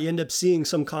than not, you end up seeing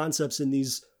some concepts in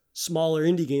these smaller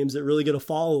indie games that really get a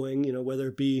following, whether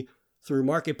it be through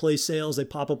marketplace sales, they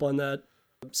pop up on that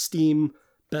Steam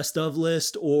best of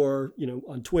list, or,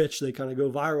 on Twitch, they kind of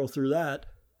go viral through that.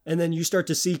 And then you start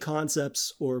to see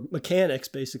concepts or mechanics,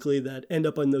 basically, that end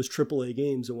up in those AAA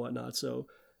games and whatnot. So,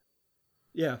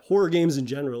 yeah, horror games in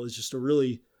general is just a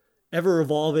really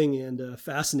ever-evolving and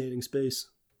fascinating space.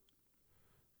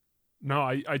 No,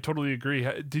 I totally agree.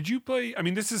 Did you play... I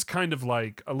mean, this is kind of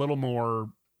like a little more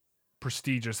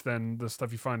prestigious than the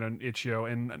stuff you find on itch.io,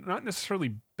 and not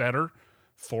necessarily better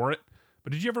for it,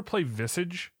 but did you ever play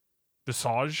Visage?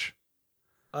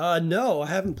 No, I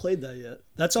haven't played that yet.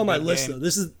 That's on my list though.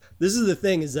 This is the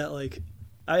thing, is that like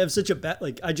I have such a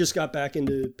I just got back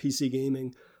into PC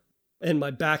gaming, and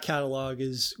my back catalog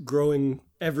is growing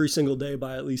every single day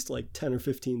by at least like 10 or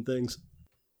 15 things.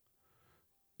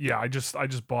 Yeah, I just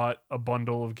bought a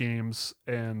bundle of games,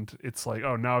 and it's like,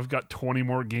 oh, now I've got 20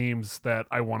 more games that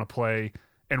I want to play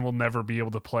and will never be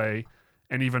able to play.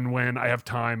 And even when I have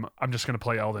time, I'm just going to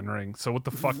play Elden Ring. So what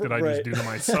the fuck did I just do to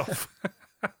myself?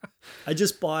 I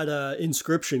just bought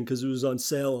Inscription because it was on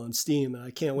sale on Steam, and I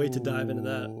can't wait to dive into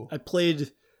that.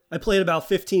 I played about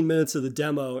 15 minutes of the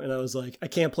demo, and I was like, I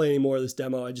can't play any more of this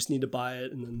demo. I just need to buy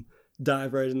it and then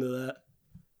dive right into that.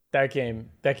 That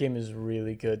game is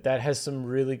really good. That has some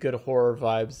really good horror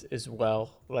vibes as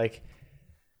well. Like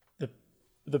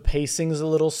the pacing's a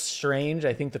little strange.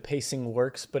 I think the pacing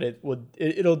works, but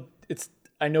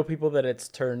I know people that it's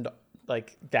turned,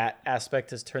 like, that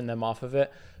aspect has turned them off of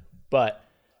it. But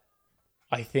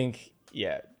I think,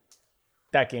 yeah,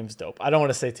 that game's dope. I don't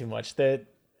want to say too much.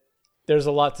 There's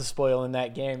a lot to spoil in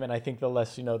that game, and I think the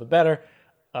less you know, the better.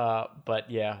 But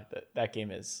yeah, that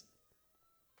game is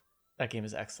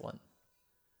excellent.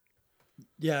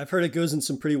 Yeah, I've heard it goes in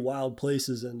some pretty wild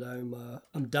places, and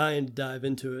I'm dying to dive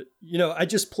into it. I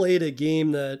just played a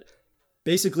game that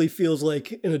basically feels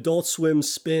like an Adult Swim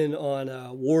spin on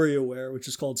WarioWare, which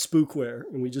is called Spookware,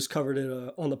 and we just covered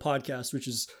it on the podcast, which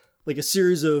is like a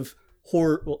series of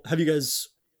horror. Well, have you guys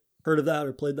heard of that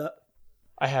or played that?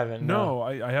 I haven't. No,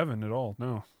 I haven't at all.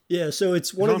 No. Yeah, so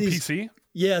it's one of these. PC?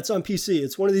 Yeah, it's on PC.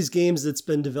 It's one of these games that's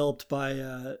been developed by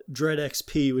Dread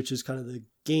XP, which is kind of the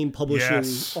game publishing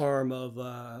arm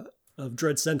of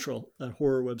Dread Central, that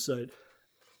horror website.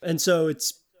 And so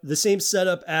it's the same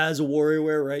setup as a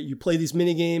WarioWare, right? You play these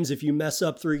mini games. If you mess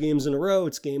up 3 games in a row,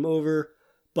 it's game over.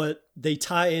 But they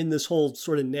tie in this whole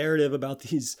sort of narrative about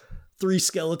these 3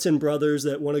 skeleton brothers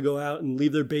that want to go out and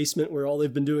leave their basement where all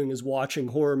they've been doing is watching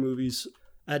horror movies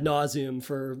ad nauseum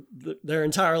for their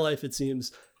entire life, it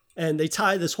seems. And they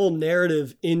tie this whole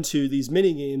narrative into these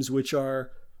mini games, which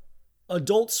are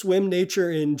Adult Swim nature,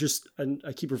 and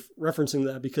I keep referencing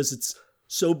that because it's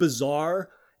so bizarre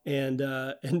and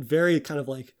very kind of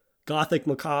like gothic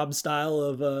macabre style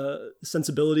of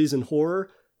sensibilities and horror,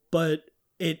 but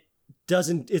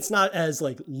it's not as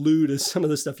like lewd as some of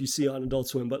the stuff you see on Adult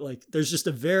Swim, but like there's just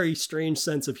a very strange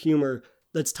sense of humor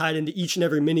that's tied into each and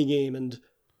every mini game. And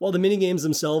while the mini games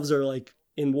themselves are like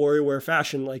in WarioWare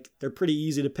fashion, like they're pretty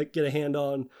easy to get a hand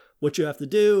on what you have to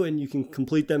do, and you can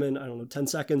complete them in, 10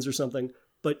 seconds or something.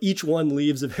 But each one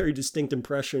leaves a very distinct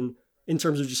impression in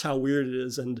terms of just how weird it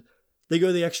is. And they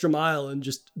go the extra mile in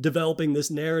just developing this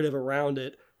narrative around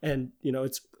it. And,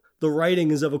 the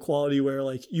writing is of a quality where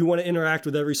like you want to interact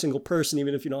with every single person,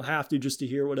 even if you don't have to, just to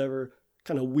hear whatever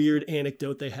kind of weird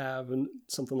anecdote they have and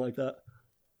something like that.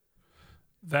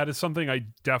 That is something I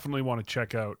definitely want to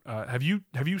check out. Have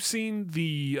you seen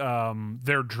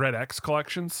their Dread X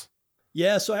collections?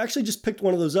 Yeah, so I actually just picked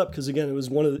one of those up because, again, it was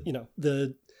one of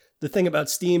the the thing about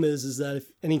Steam is that if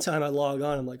anytime I log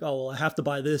on, I'm like, oh, well, I have to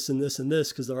buy this and this and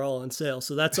this because they're all on sale.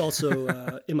 So that's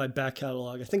also in my back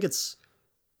catalog. I think it's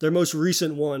their most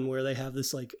recent one where they have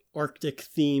this like Arctic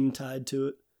theme tied to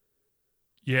it.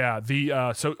 Yeah.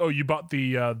 You bought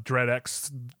the Dread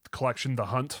X collection, The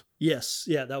Hunt? Yes.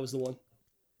 Yeah, that was the one.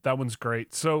 That one's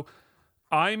great. So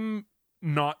I'm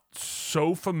not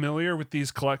so familiar with these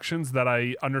collections that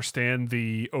I understand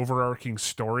the overarching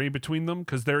story between them,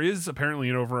 because there is apparently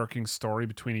an overarching story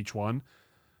between each one.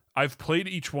 I've played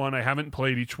each one. I haven't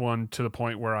played each one to the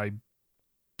point where I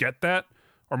get that,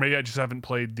 or maybe I just haven't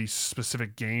played the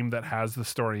specific game that has the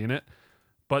story in it.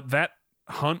 But that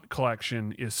Hunt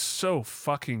collection is so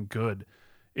fucking good.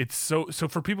 It's so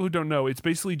for people who don't know, it's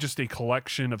basically just a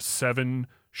collection of 7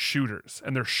 shooters,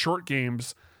 and they're short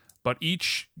games, but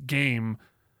each game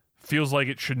feels like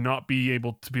it should not be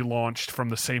able to be launched from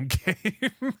the same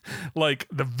game. Like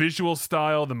the visual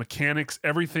style, the mechanics,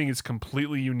 everything is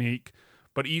completely unique,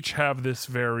 but each have this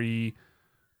very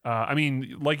I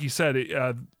mean, like you said,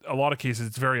 a lot of cases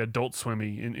it's very Adult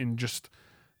Swimmy in just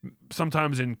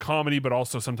sometimes in comedy, but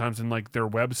also sometimes in like their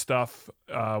web stuff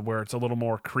where it's a little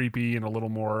more creepy and a little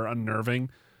more unnerving.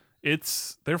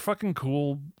 They're fucking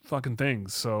cool fucking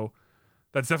things. So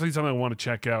that's definitely something I want to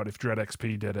check out if Dread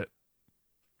XP did it.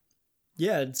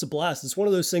 Yeah, it's a blast. It's one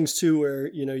of those things too where,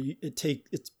 you know,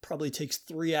 it probably takes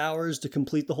 3 hours to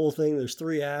complete the whole thing. There's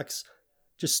 3 acts.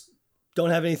 Just don't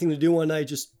have anything to do one night.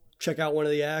 Just check out one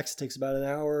of the acts. It takes about an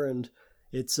hour, and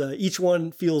it's each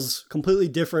one feels completely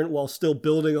different while still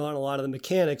building on a lot of the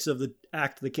mechanics of the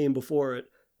act that came before it,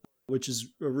 which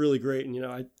is really great. And, you know,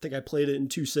 I think I played it in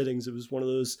 2 sittings. It was one of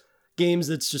those games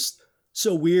that's just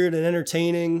so weird and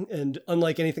entertaining and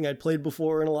unlike anything I'd played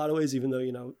before in a lot of ways, even though,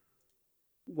 you know,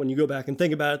 when you go back and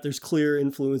think about it, there's clear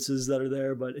influences that are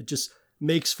there, but it just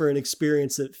makes for an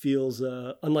experience that feels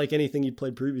unlike anything you'd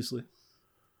played previously.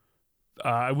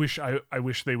 I wish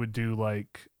they would do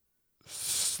like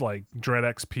Dread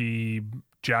XP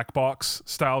Jackbox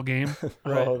style game.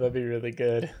 Right. Oh, that'd be really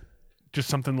good. Just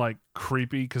something like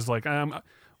creepy, because like I'm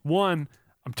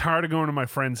tired of going to my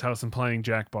friend's house and playing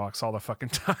Jackbox all the fucking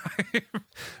time.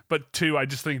 But 2, I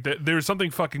just think that there's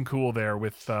something fucking cool there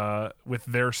with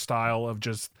their style of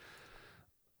just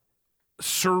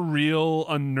surreal,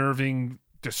 unnerving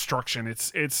destruction.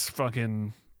 It's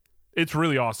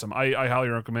really awesome. I highly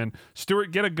recommend.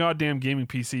 Stuart, get a goddamn gaming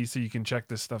PC so you can check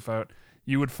this stuff out.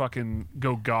 You would fucking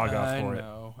go gaga for it.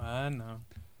 I know.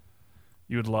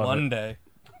 You would love it. One day.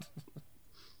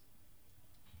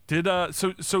 Did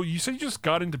so you said you just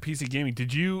got into PC gaming.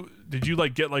 Did you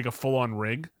like get like a full on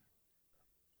rig?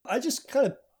 I just kind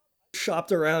of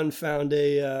shopped around, found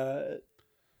a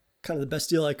kind of the best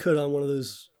deal I could on one of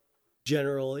those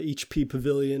general HP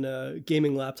Pavilion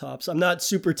gaming laptops. I'm not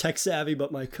super tech savvy,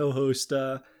 but my co-host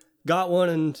got one,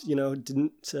 and you know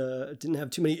didn't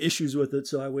have too many issues with it,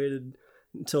 so I waited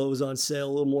until it was on sale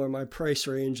a little more in my price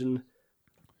range and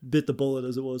bit the bullet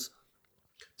as it was.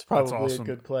 It's probably awesome. a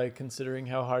good play considering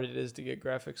how hard it is to get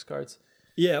graphics cards.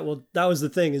 Yeah, well, that was the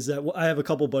thing, is that I have a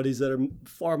couple buddies that are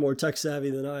far more tech savvy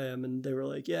than I am, and they were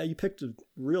like, yeah, you picked a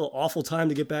real awful time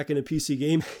to get back into PC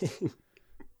gaming.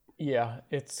 Yeah,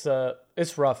 it's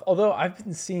rough. Although I've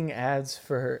been seeing ads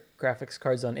for graphics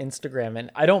cards on Instagram,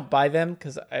 and I don't buy them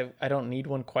because I don't need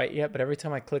one quite yet, but every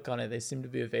time I click on it, they seem to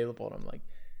be available, and I'm like,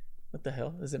 what the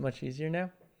hell? Is it much easier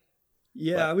now?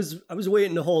 Yeah, I was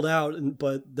waiting to hold out,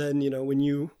 but then, you know, when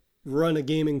you run a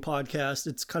gaming podcast,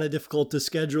 it's kind of difficult to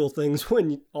schedule things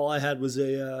when all I had was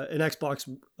an Xbox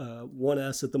One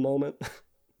S at the moment.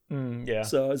 Yeah.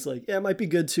 So it's like, yeah, it might be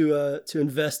good to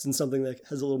invest in something that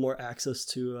has a little more access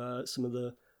to some of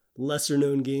the lesser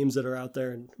known games that are out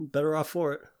there, and better off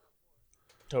for it.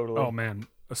 Totally. Oh man,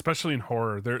 especially in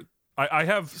horror.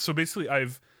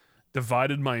 I've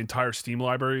divided my entire Steam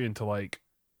library into like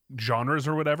genres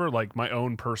or whatever, like my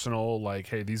own personal, like,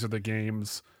 hey, these are the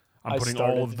games I'm putting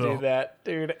all of the. Do that,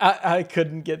 dude. I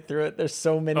couldn't get through it. There's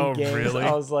so many games. Really?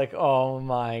 I was like, oh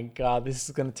my god, this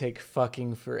is gonna take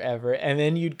fucking forever. And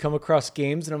then you'd come across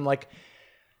games, and I'm like,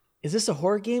 is this a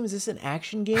horror game? Is this an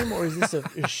action game? Or is this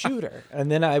a shooter? And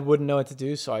then I wouldn't know what to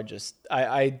do, so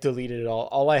I deleted it all.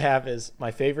 All I have is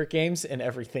my favorite games and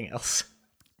everything else.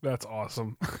 That's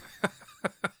awesome.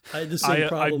 I had the same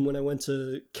problem when I went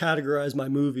to categorize my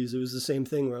movies. It was the same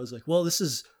thing where I was like, well, this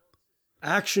is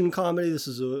action comedy. This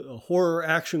is a horror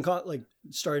action like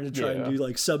starting to try and do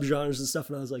like subgenres and stuff.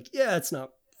 And I was like, yeah, it's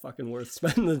not fucking worth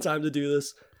spending the time to do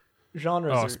this.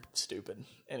 Genres are stupid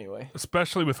anyway.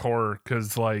 Especially with horror,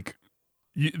 because like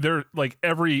they're like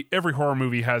every horror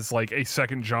movie has like a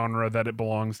second genre that it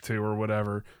belongs to or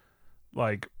whatever.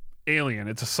 Like Alien,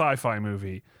 it's a sci-fi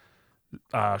movie.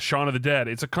 Shaun of the Dead,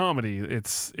 it's a comedy.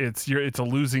 It's a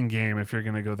losing game if you're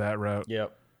gonna go that route.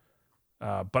 Yep.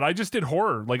 But I just did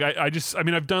horror. Like I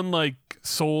mean I've done like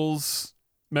Souls,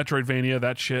 Metroidvania,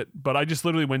 that shit. But I just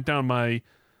literally went down my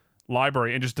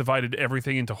library and just divided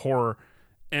everything into horror.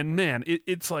 And man,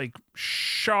 it's like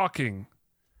shocking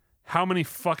how many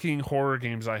fucking horror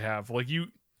games I have. Like you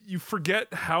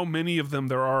forget how many of them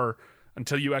there are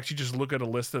until you actually just look at a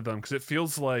list of them, because it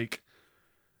feels like,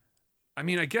 I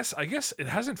mean, I guess it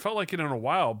hasn't felt like it in a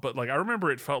while, but like I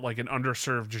remember it felt like an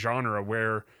underserved genre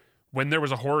where when there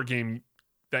was a horror game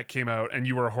that came out and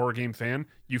you were a horror game fan,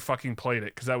 you fucking played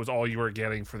it because that was all you were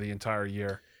getting for the entire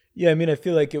year. Yeah, I mean, I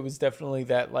feel like it was definitely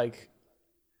that like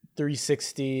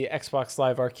 360 Xbox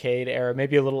Live Arcade era,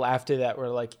 maybe a little after that, where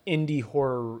like indie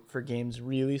horror for games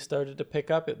really started to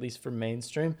pick up, at least for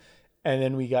mainstream. And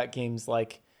then we got games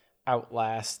like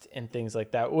Outlast and things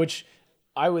like that, which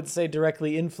I would say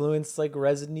directly influenced like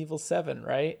Resident Evil 7,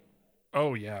 right?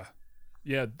 Oh yeah.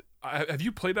 Yeah. Have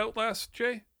you played Outlast,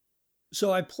 Jay?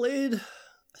 So I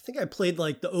think I played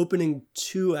like the opening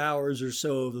 2 hours or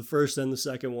so of the first and the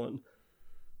second one.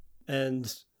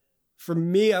 And for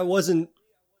me,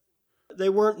 they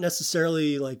weren't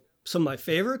necessarily like some of my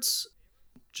favorites,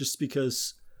 just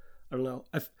because, I don't know.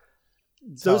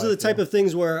 Those are the type of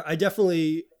things where I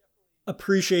definitely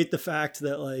appreciate the fact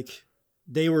that like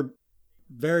they were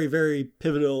very, very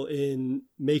pivotal in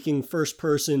making first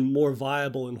person more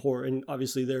viable in horror. And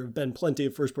obviously there have been plenty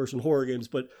of first person horror games,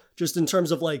 but just in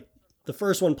terms of like the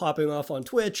first one popping off on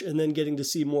Twitch and then getting to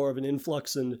see more of an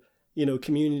influx and,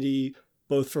 community,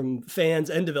 both from fans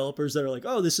and developers that are like,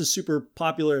 oh, this is super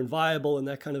popular and viable. And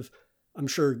that kind of, I'm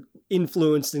sure,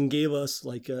 influenced and gave us,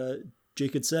 like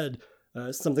Jake had said,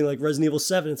 something like Resident Evil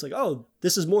 7. It's like, oh,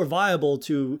 this is more viable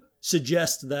to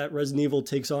suggest that Resident Evil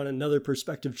takes on another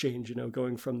perspective change,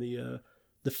 going from the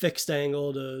fixed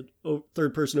angle to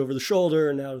third person over the shoulder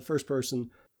and now to first person.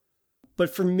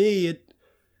 But for me,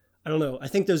 I don't know. I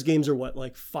think those games are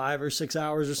like 5 or 6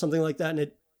 hours or something like that. And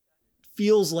it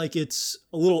feels like it's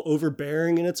a little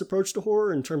overbearing in its approach to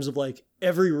horror in terms of like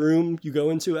every room you go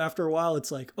into after a while,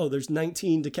 it's like, oh, there's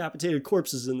 19 decapitated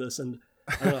corpses in this. And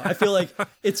I don't know. I feel like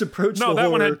its approach to horror. No,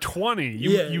 that one had 20.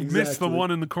 You missed the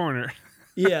one in the corner.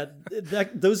 Yeah.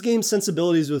 Those game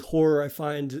sensibilities with horror, I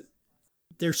find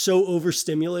they're so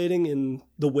overstimulating in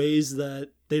the ways that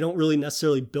they don't really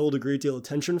necessarily build a great deal of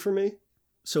tension for me.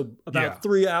 So about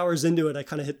 3 hours into it, I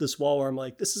kind of hit this wall where I'm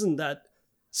like, this isn't that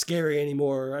scary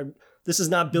anymore. This is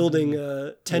not building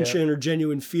tension or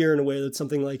genuine fear in a way that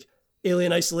something like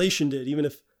Alien Isolation did, even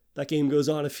if that game goes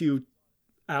on a few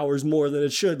hours more than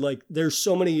it should. Like, there's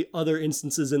so many other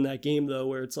instances in that game, though,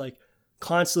 where it's like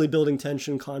constantly building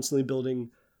tension, constantly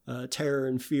building terror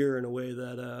and fear in a way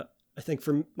that I think,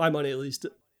 for my money at least,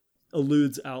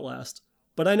 eludes Outlast.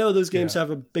 But I know those games have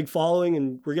a big following,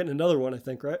 and we're getting another one, I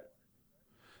think, right?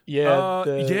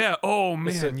 Yeah. Oh,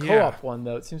 man. It's a co-op one,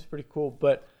 though. It seems pretty cool.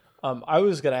 But I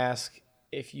was going to ask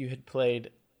if you had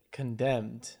played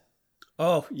Condemned.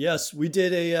 Oh, yes. We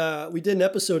did an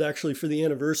episode actually for the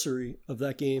anniversary of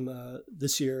that game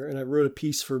this year, and I wrote a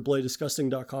piece for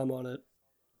BlayDisgusting.com on it.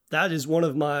 That is one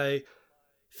of my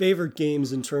favorite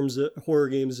games in terms of horror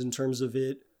games, in terms of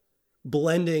it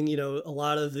blending, a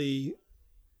lot of the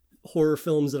horror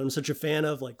films that I'm such a fan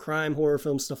of, like crime horror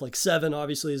films, stuff like Seven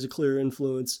obviously is a clear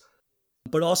influence,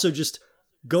 but also just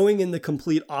going in the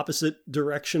complete opposite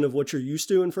direction of what you're used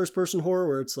to in first person horror,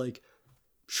 where it's like,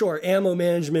 sure, ammo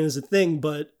management is a thing,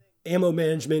 but ammo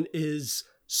management is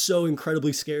so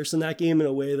incredibly scarce in that game in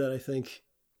a way that I think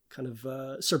kind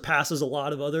of surpasses a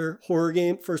lot of other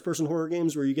first person horror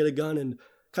games, where you get a gun and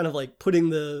kind of like putting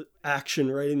the action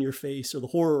right in your face, or the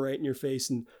horror right in your face,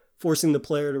 and forcing the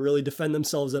player to really defend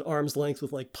themselves at arm's length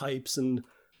with like pipes and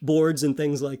boards and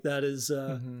things like that is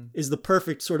the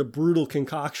perfect sort of brutal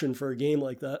concoction for a game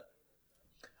like that.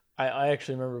 I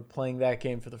actually remember playing that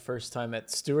game for the first time at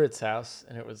Stuart's house,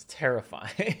 and it was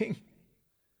terrifying.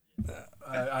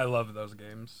 I love those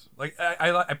games. Like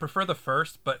I prefer the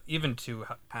first, but even 2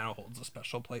 kind of holds a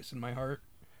special place in my heart.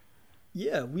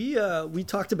 Yeah, we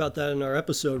talked about that in our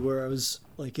episode, where I was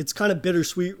like, it's kind of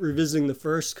bittersweet revisiting the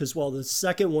first, because while the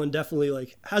second one definitely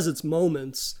like has its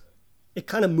moments, it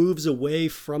kind of moves away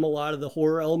from a lot of the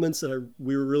horror elements that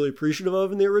we were really appreciative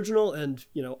of in the original. And,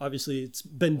 obviously it's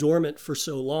been dormant for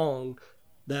so long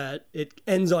that it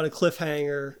ends on a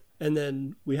cliffhanger, and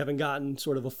then we haven't gotten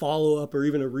sort of a follow-up or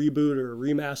even a reboot or a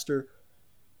remaster.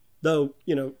 Though,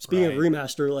 speaking of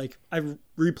remaster, like I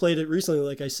replayed it recently,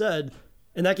 like I said,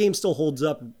 and that game still holds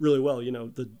up really well.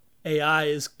 The AI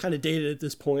is kind of dated at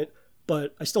this point,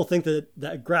 but I still think that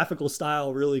that graphical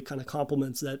style really kind of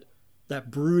complements that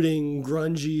brooding,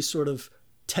 grungy sort of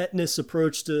tetanus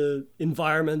approach to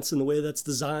environments and the way that's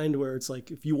designed, where it's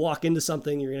like, if you walk into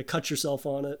something, you're going to cut yourself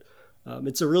on it.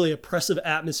 It's a really oppressive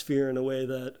atmosphere in a way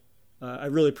that I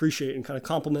really appreciate, and kind of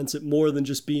complements it more than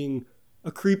just being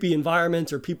a creepy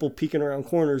environment or people peeking around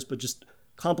corners, but just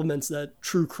complements that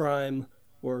true crime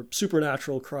or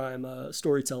supernatural crime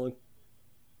storytelling.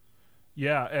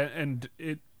 Yeah, and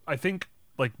I think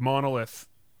like Monolith,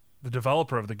 the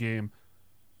developer of the game,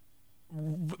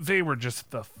 they were just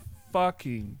the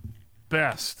fucking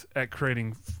best at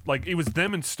creating, like, it was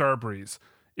them and Starbreeze.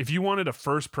 If you wanted a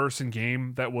first-person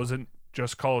game that wasn't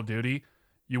just Call of Duty,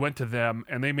 you went to them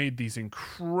and they made these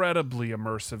incredibly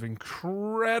immersive,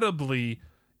 incredibly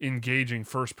engaging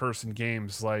first-person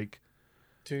games. Like,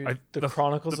 dude, the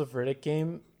Chronicles of Riddick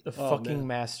game, fucking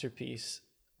masterpiece.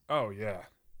 Oh yeah,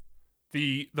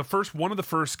 the first one of the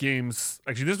first games.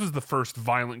 Actually, this was the first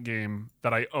violent game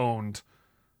that I owned,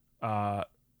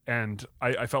 and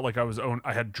I felt like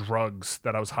I had drugs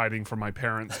that I was hiding from my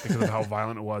parents because of how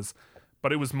violent it was.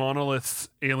 But it was Monolith's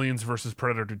Aliens vs.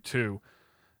 Predator 2.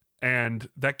 And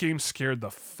that game scared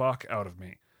the fuck out of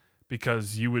me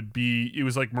because it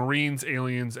was like Marines,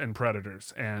 Aliens, and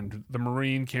Predators. And the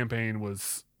Marine campaign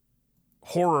was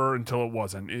horror until it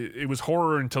wasn't. It was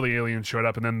horror until the aliens showed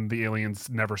up, and then the aliens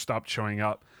never stopped showing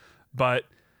up. But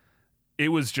it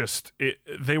was just,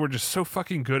 they were just so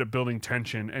fucking good at building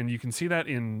tension. And you can see that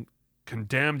in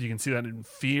Condemned. You can see that in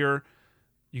Fear.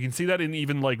 You can see that in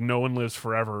even like No One Lives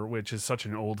Forever, which is such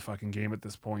an old fucking game at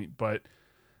this point. But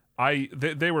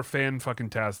they were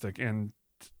fan-fucking-tastic. And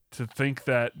to think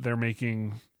that they're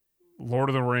making Lord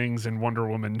of the Rings and Wonder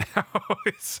Woman now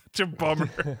is such a bummer.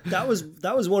 That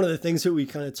was one of the things that we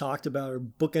kind of talked about or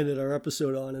bookended our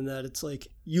episode on, and that it's like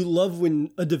you love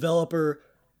when a developer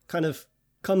kind of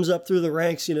comes up through the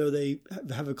ranks. You know, they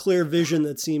have a clear vision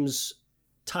that seems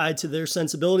tied to their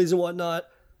sensibilities and whatnot,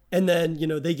 and then, you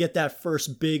know, they get that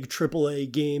first big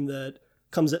AAA game that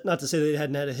comes, not to say they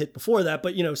hadn't had a hit before that,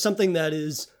 but, you know, something that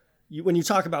is, when you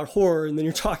talk about horror and then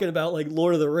you're talking about like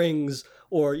Lord of the Rings,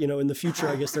 or, you know, in the future,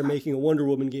 I guess they're making a Wonder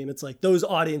Woman game. It's like those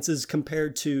audiences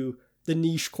compared to the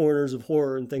niche corners of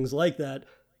horror and things like that.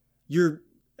 You're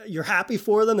happy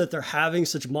for them that they're having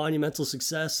such monumental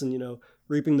success and, you know,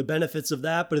 reaping the benefits of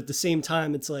that. But at the same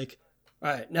time, it's like,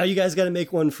 all right, now you guys got to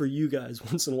make one for you guys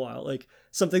once in a while, like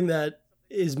something that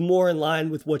is more in line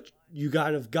with what you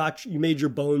kind of you made your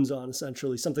bones on,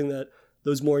 essentially, something that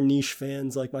those more niche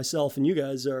fans like myself and you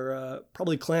guys are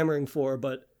probably clamoring for.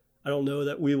 But I don't know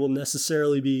that we will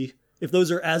necessarily be, if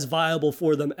those are as viable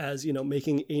for them as, you know,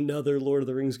 making another Lord of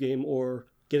the Rings game or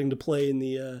getting to play in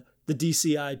the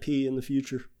DC IP in the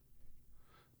future.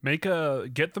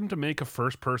 Get them to make a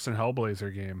first-person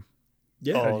Hellblazer game.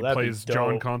 Yeah, he plays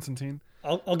John Constantine.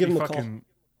 I'll give him a call.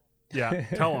 Yeah,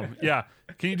 tell him. Yeah,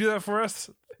 can you do that for us?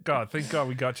 God, thank God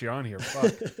we got you on here.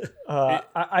 Fuck.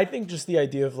 I think just the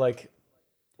idea of like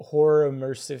horror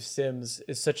immersive sims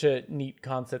is such a neat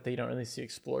concept that you don't really see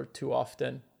explored too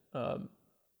often.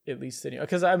 At least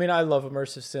because I mean, I love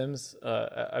immersive sims.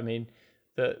 I mean,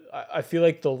 I feel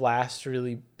like the last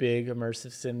really big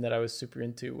immersive sim that I was super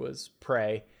into was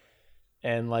Prey.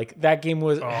 And like that game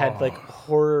had like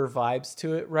horror vibes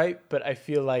to it, right? But I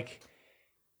feel like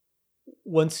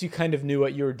once you kind of knew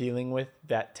what you were dealing with,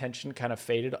 that tension kind of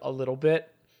faded a little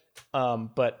bit.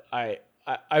 But I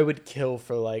would kill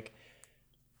for like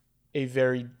a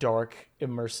very dark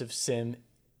immersive sim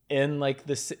in like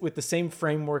this with the same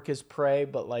framework as Prey,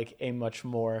 but like a much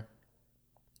more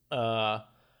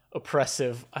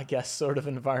oppressive, I guess, sort of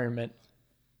environment.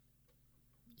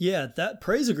 Yeah, that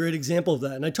Prey's a great example of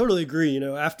that. And I totally agree. You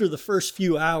know, after the first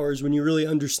few hours, when you really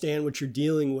understand what you're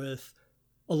dealing with,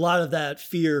 a lot of that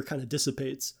fear kind of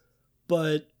dissipates.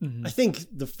 But I think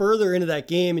the further into that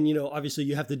game, and, you know, obviously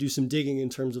you have to do some digging in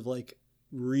terms of like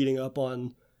reading up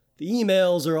on the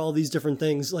emails or all these different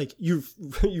things, like you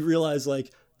realize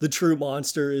like the true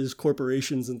monster is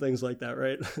corporations and things like that,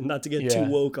 right? Not to get too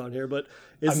woke on here, but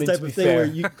it's the type of thing where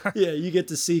you get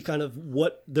to see kind of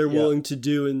what they're willing to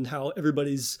do and how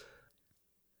everybody's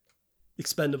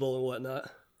expendable and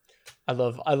whatnot. I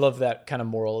love that kind of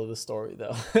moral of the story,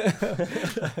 though.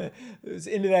 It was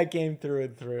into that game through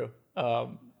and through.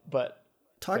 But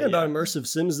talking about immersive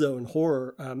sims though and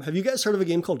horror, have you guys heard of a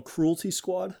game called Cruelty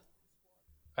Squad?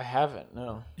 I haven't.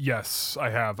 No. Yes, I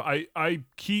have. I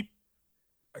keep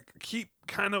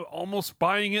kind of almost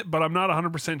buying it, but I'm not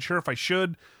 100% sure if I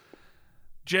should.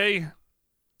 Jay,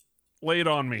 lay it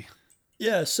on me.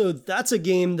 Yeah, so that's a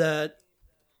game that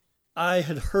I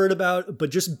had heard about,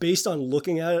 but just based on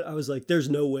looking at it, I was like, there's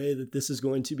no way that this is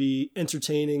going to be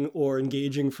entertaining or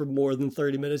engaging for more than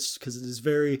 30 minutes because it is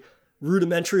very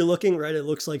rudimentary looking, right? It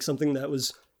looks like something that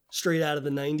was straight out of the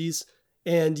 90s.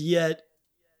 And yet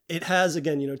it has,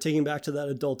 again, you know, taking back to that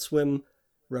Adult Swim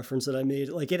reference that I made,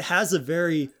 like it has a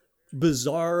very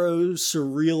bizarro,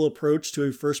 surreal approach to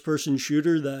a first-person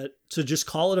shooter that to just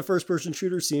call it a first-person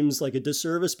shooter seems like a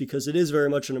disservice because it is very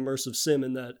much an immersive sim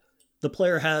in that the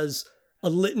player has a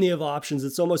litany of options.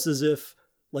 It's almost as if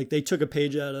like they took a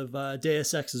page out of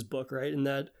Deus Ex's book, right? In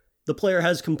that the player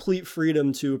has complete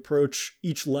freedom to approach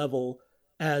each level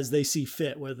as they see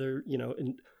fit, whether, you know,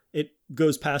 and it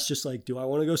goes past just like, do I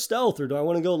want to go stealth or do I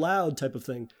want to go loud type of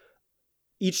thing.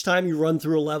 each time you run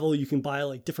through a level, you can buy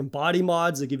like different body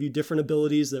mods that give you different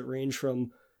abilities that range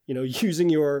from, using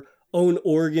your own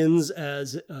organs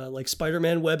as like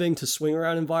Spider-Man webbing to swing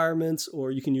around environments,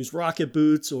 or you can use rocket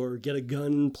boots or get a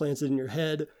gun planted in your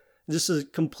head. Just a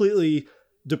completely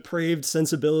depraved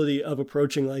sensibility of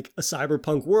approaching like a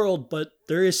cyberpunk world, but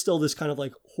there is still this kind of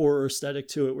like horror aesthetic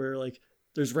to it where like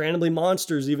there's randomly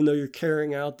monsters even though you're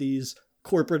carrying out these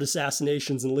corporate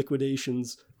assassinations and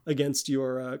liquidations against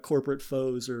your corporate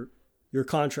foes, or you're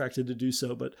contracted to do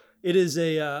so. But it is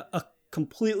a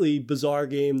completely bizarre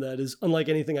game that is unlike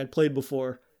anything I'd played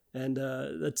before, and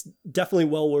that's definitely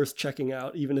well worth checking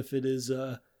out, even if it is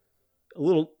a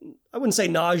little, I wouldn't say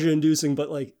nausea inducing, but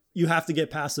like you have to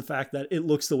get past the fact that it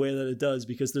looks the way that it does,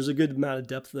 because there's a good amount of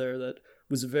depth there that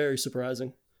was very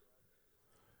surprising.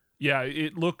 Yeah,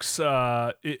 it looks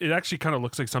it actually kind of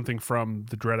looks like something from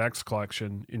the Dread X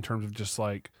collection in terms of just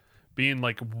like being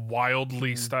like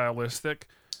wildly stylistic.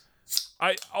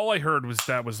 All I heard was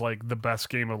that was like the best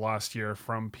game of last year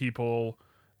from people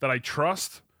that I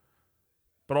trust,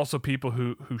 but also people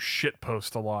who shit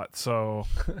post a lot. So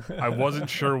I wasn't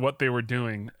sure what they were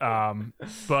doing.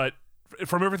 But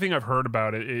from everything I've heard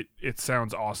about it, it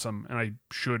sounds awesome, and I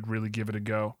should really give it a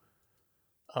go.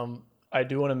 I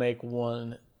do want to make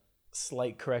one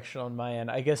slight correction on my end.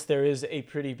 I guess there is a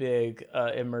pretty big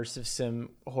immersive sim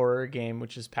horror game,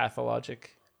 which is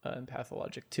Pathologic and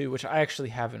Pathologic 2, which I actually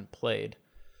haven't played.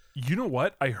 You know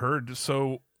what I heard?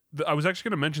 So I was actually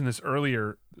going to mention this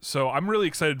earlier. So I'm really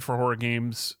excited for horror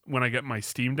games when I get my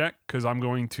Steam Deck, because I'm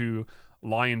going to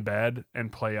lie in bed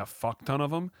and play a fuck ton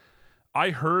of them.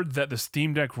 I heard that the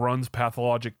Steam Deck runs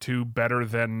Pathologic 2 better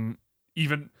than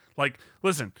even, like,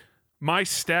 listen, my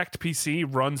stacked PC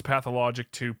runs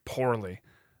Pathologic 2 poorly,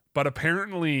 but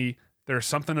apparently there's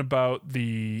something about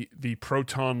the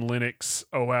Proton Linux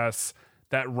OS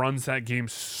that runs that game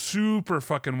super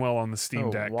fucking well on the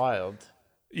Steam Deck. Wild.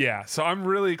 Yeah, so I'm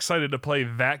really excited to play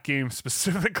that game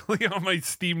specifically on my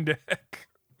Steam Deck.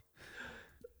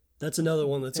 That's another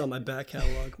one that's on my back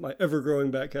catalog, my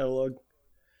ever-growing back catalog.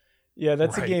 Yeah,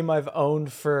 that's a game I've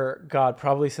owned for, God,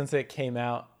 probably since it came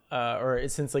out, or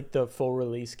since like the full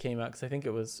release came out, because I think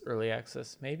it was early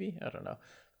access, maybe? I don't know.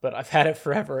 But I've had it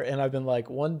forever, and I've been like,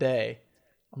 one day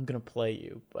I'm going to play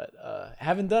you, but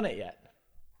haven't done it yet.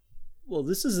 Well,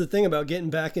 this is the thing about getting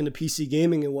back into PC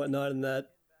gaming and whatnot, and that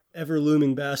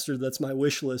ever-looming bastard that's my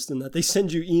wish list, and that they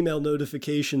send you email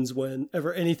notifications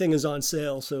whenever anything is on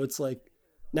sale. So it's like,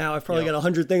 now I've probably got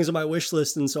 100 things on my wish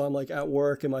list, and so I'm like at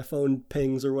work and my phone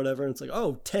pings or whatever, and it's like,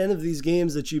 oh, 10 of these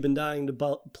games that you've been dying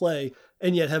to play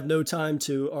and yet have no time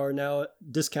to are now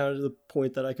discounted to the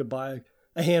point that I could buy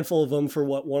a handful of them for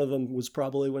what one of them was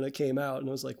probably when it came out. And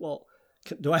I was like, well,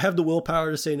 do I have the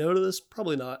willpower to say no to this?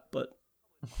 Probably not, but...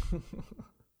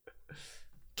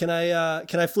 Can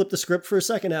I flip the script for a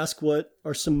second? Ask what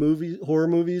are some horror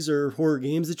movies or horror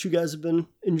games that you guys have been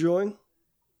enjoying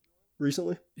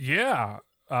recently? Yeah,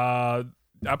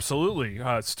 absolutely.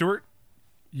 Stuart,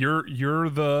 you're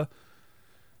the.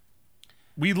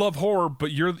 We love horror,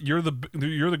 but you're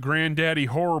the granddaddy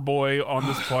horror boy on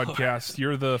this podcast.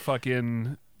 You're the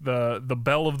fucking the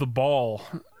belle of the ball,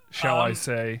 shall I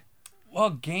say? Well,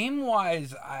 game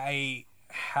wise, I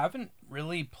haven't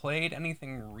really played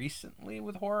anything recently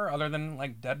with horror other than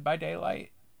like Dead by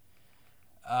Daylight.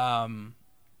 The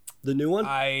new one?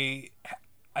 I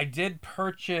did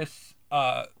purchase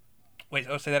say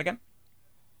that again?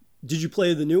 Did you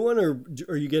play the new one, or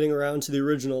are you getting around to the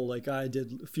original like I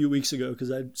did a few weeks ago,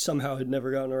 because I somehow had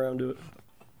never gotten around to it?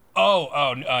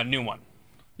 New one.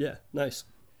 Yeah, nice.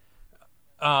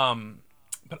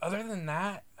 But other than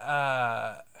that,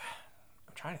 I'm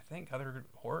trying to think other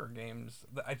horror games.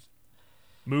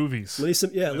 Movies. Lay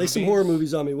some horror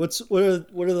movies on me. What are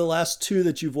the last two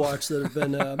that you've watched that have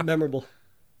been memorable?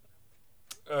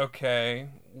 Okay,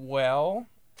 well,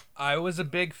 I was a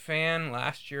big fan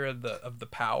last year of the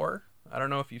Power. I don't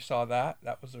know if you saw that.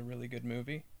 That was a really good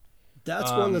movie.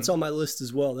 That's one that's on my list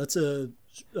as well. That's a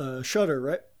Shudder,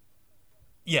 right?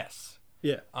 Yes.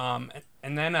 Yeah.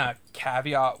 And then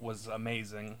Caveat was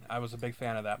amazing. I was a big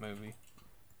fan of that movie.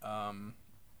 And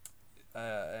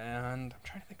I'm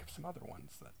trying to think of some other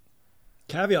ones that.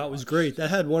 Caveat was great. That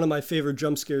had one of my favorite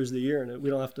jump scares of the year in it. We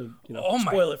don't have to,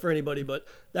 spoil it for anybody, but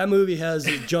that movie has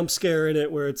a jump scare in it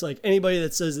where it's like anybody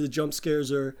that says the jump scares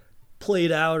are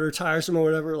played out or tiresome or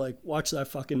whatever, like watch that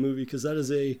fucking movie, because that is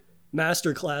a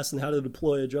master class in how to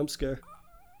deploy a jump scare.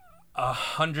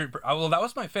 100%. Well, that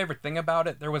was my favorite thing about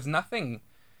it. There was nothing.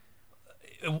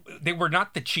 They were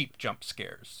not the cheap jump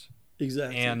scares.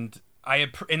 Exactly. And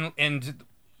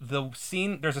the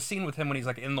scene, there's a scene with him when he's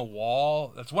like in the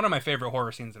wall. That's one of my favorite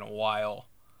horror scenes in a while.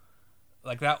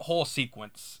 like that whole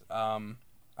sequence.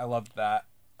 I loved that.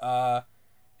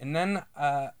 And then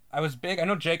I was big. I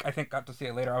know Jake, I think, got to see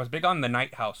it later. I was big on The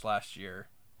Night House last year.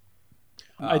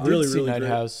 I did really, see really Night great.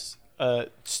 House.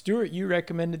 Stuart, you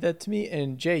recommended that to me,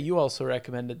 and Jay, you also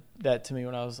recommended that to me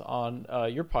when I was on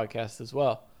your podcast as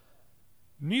well.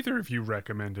 Neither of you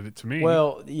recommended it to me.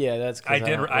 Well, yeah, that's 'cause I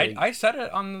did. don't really- I said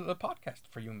it on the podcast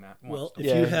for you, Matt. once. Well, if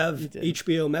Yeah, you have you did.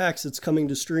 HBO Max, it's coming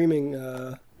to streaming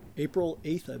April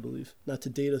 8th, I believe. Not to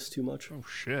date us too much. oh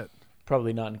shit.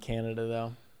 Probably not in Canada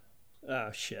though,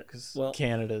 Ah, shit. because Well,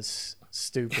 Canada's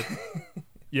stupid.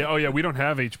 Yeah. Oh yeah. We don't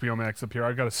have HBO Max up here.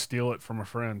 I got to steal it from a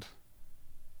friend.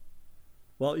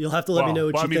 well, you'll have to let me know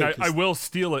what well, you think. I 'cause will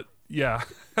steal it. Yeah.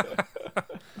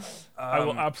 I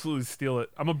will absolutely steal it.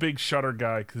 I'm a big Shutter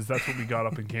guy because that's what we got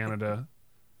up in Canada.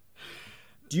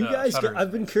 Do you guys Shudder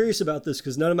I've been curious about this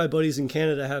because none of my buddies in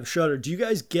Canada have Shutter. Do you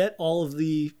guys get all of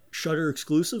the Shutter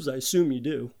exclusives? I assume you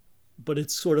do. But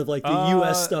it's sort of like the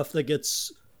US stuff that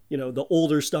gets, the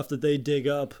older stuff that they dig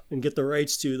up and get the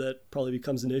rights to that probably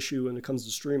becomes an issue when it comes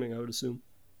to streaming, I would assume.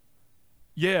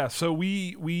 Yeah. So I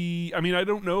mean, I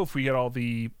don't know if we get all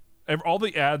the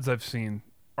ads I've seen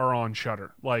are on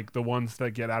Shutter, like the ones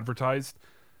that get advertised.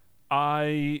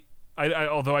 I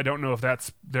although I don't know if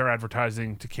that's their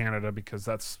advertising to Canada because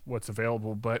that's what's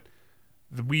available, but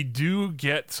we do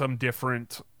get some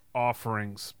different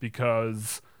offerings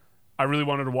because I really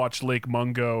wanted to watch Lake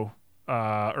Mungo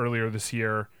earlier this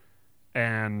year,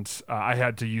 and I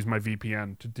had to use my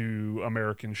VPN to do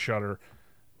American Shutter,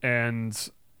 and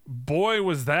boy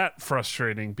was that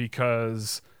frustrating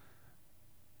because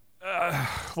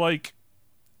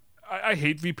I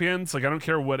hate VPNs. Like, I don't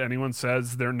care what anyone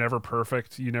says. They're never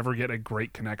perfect. You never get a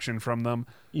great connection from them.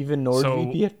 Even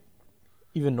NordVPN.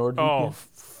 Oh,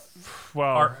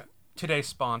 well. Our today's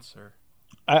sponsor.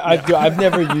 I've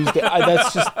never used it.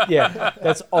 That's just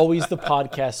that's always the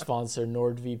podcast sponsor,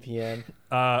 NordVPN.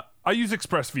 I use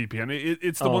ExpressVPN.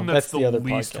 It's the one that's that's the other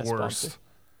the least podcast worst. sponsor.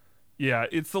 Yeah,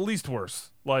 it's the least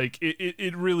worst. Like,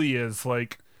 it really is.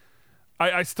 Like,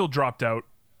 I still dropped out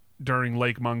during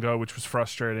Lake Mungo, which was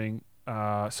frustrating. So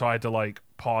I had to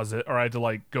pause it, or I had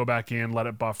to go back in, let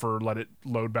it buffer, let it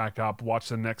load back up, watch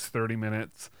the next 30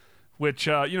 minutes, which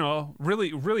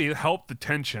really helped the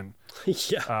tension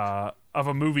Yeah. of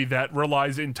a movie that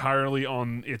relies entirely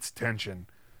on its tension.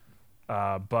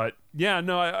 But yeah,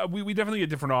 no, we definitely get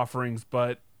different offerings,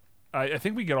 but I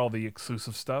think we get all the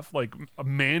exclusive stuff. Like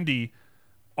Mandy,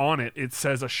 on it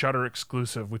says a Shudder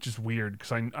exclusive, which is weird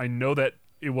because I know that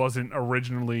it wasn't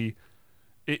originally.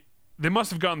 They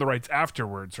must have gotten the rights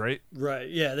afterwards, right? Right.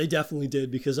 Yeah, they definitely did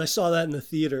because I saw that in the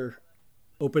theater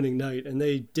opening night and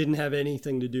they didn't have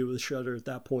anything to do with Shudder at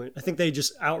that point. I think they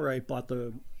just outright bought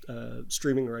the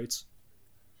streaming rights.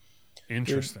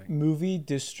 Interesting. Movie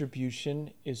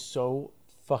distribution is so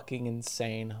fucking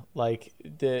insane. Like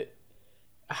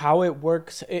how it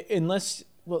works, even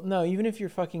if you're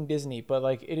fucking Disney, but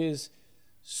it is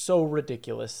so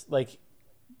ridiculous. Like,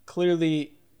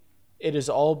 clearly it's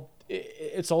all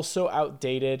so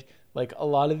outdated. Like, a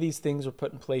lot of these things were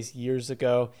put in place years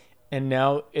ago, and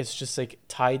now it's just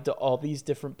tied to all these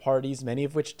different parties, many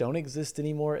of which don't exist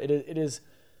anymore. It is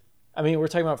I mean, we're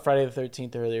talking about Friday the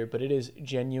 13th earlier, but it is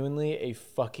genuinely a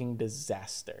fucking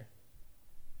disaster.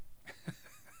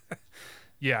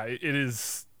 Yeah, it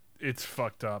is. It's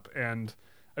fucked up. And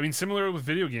I mean, similar with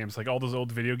video games, all those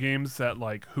old video games that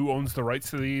who owns the rights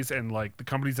to these, and the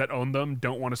companies that own them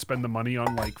don't want to spend the money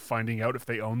on finding out if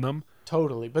they own them.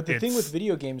 Totally. But the thing with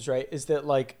video games, right, is that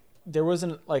there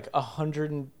wasn't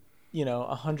 100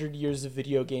 years of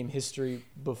video game history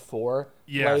before.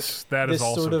 Yes, that is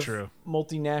also sort of true.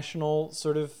 Multinational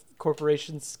sort of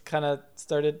corporations kind of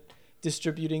started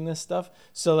distributing this stuff.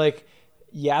 So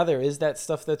yeah, there is that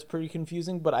stuff that's pretty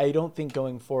confusing, but I don't think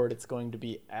going forward it's going to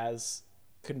be as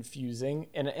confusing.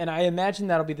 And I imagine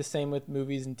that'll be the same with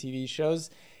movies and TV shows,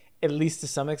 at least to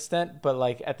some extent, but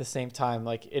at the same time,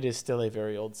 it is still a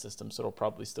very old system, so it'll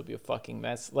probably still be a fucking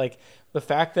mess. The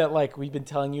fact that we've been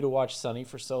telling you to watch Sunny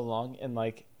for so long, and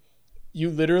you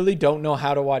literally don't know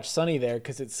how to watch Sunny there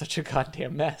because it's such a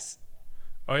goddamn mess.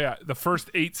 Oh yeah, the first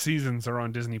 8 seasons are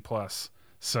on Disney Plus.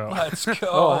 So Let's go.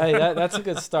 Oh, hey, that's a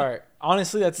good start.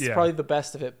 Honestly, that's probably the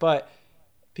best of it. But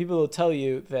people will tell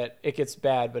you that it gets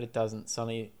bad, but it doesn't.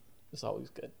 Sunny is always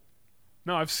good.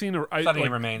 No, I've seen Sunny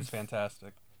remains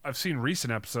fantastic. I've seen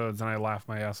recent episodes and I laugh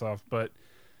my ass off. But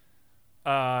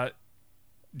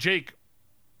Jake,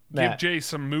 Matt. give Jay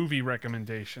some movie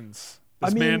recommendations.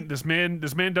 This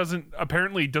man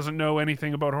doesn't know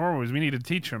anything about horror movies. We need to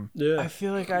teach him. Yeah. I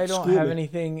feel like I don't School have me.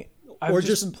 anything. I've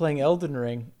just been playing Elden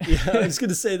Ring. Yeah, I was going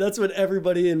to say that's what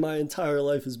everybody in my entire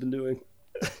life has been doing.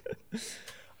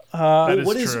 That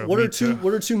is true. What Me are too.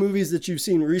 what are two movies that you've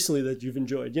seen recently that you've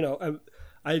enjoyed? You know,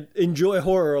 I enjoy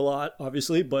horror a lot,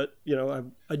 obviously, but you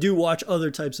know, I do watch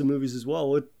other types of movies as well.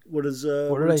 What What are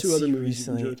did I two other see movies you've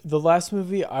recently? enjoyed? The last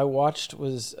movie I watched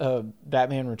was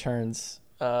Batman Returns.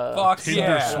 Fuck Tinder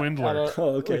yeah. Swindler.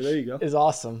 Oh, okay, which there you go. Is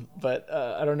awesome, but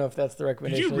I don't know if that's the Did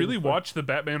recommendation. you really watch the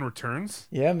Batman Returns?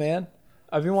 Yeah, man.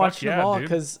 I've been watching yeah, them all dude.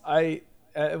 because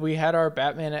we had our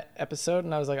Batman episode,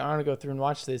 and I was like, I want to go through and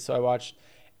watch these. So I watched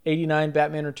 89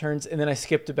 Batman Returns, and then I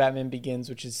skipped to Batman Begins,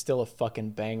 which is still a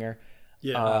fucking banger.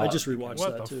 Yeah, I just rewatched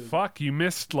What that the too. fuck? You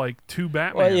missed like 2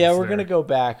 Batmans. Well, yeah, we're there. gonna go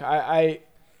back. I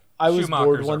was Schumachers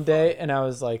bored are one fun. day, and I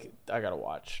was like, I gotta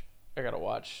watch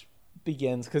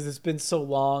Begins because it's been so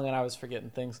long, and I was forgetting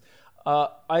things.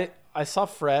 I saw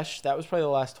Fresh. That was probably the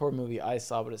last horror movie I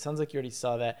saw, but it sounds like you already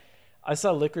saw that. I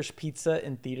saw Licorice Pizza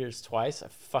in theaters twice. I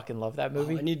fucking love that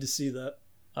movie. Oh, I need to see that.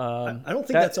 I I don't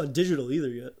think that's on digital either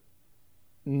yet.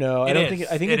 No, I don't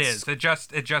think. I think it it's is. It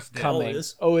just did. coming. it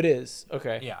is? Oh, it is.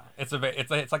 Okay. Yeah, it's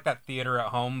like that theater at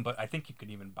home, but I think you could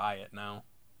even buy it now.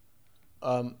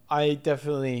 I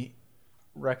definitely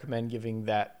recommend giving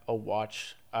that a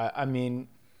watch. I mean,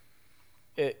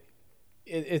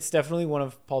 it's definitely one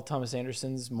of Paul Thomas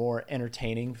Anderson's more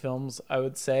entertaining films, I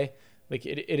would say. Like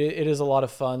it is a lot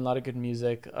of fun, a lot of good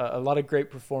music, a lot of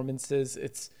great performances.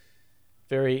 It's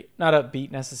very not upbeat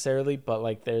necessarily, but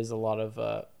like there's a lot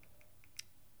of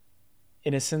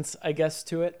innocence, I guess,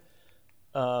 to it.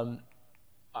 I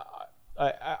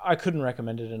couldn't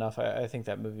recommend it enough. I think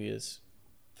that movie is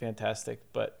fantastic,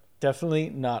 but definitely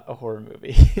not a horror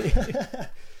movie.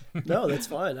 No, that's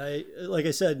fine. Like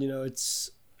I said, you know,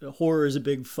 horror is a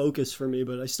big focus for me,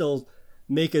 but I still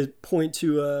make a point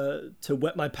to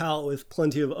wet my palate with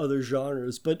plenty of other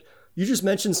genres. But you just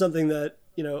mentioned something that,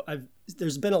 you know,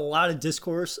 there's been a lot of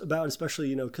discourse about, especially,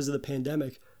 you know, because of the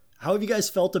pandemic. How have you guys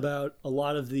felt about a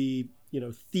lot of the, you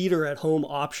know, theater at home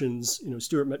options? You know,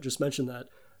 Stuart just mentioned that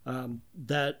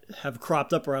that have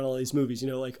cropped up around all these movies. You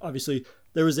know, like obviously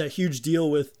there was that huge deal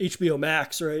with HBO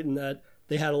Max, right? And that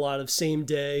they had a lot of same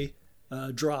day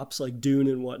drops like Dune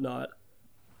and whatnot.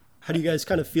 How do you guys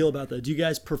kind of feel about that? Do you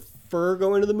guys prefer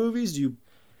going to the movies? Do you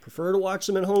prefer to watch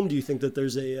them at home? Do you think that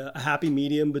there's a happy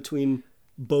medium between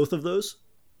both of those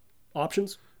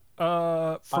options?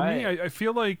 For me, I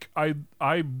feel like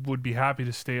I would be happy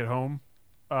to stay at home.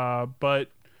 But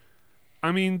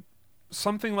I mean,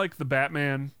 something like the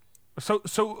Batman. So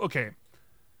okay,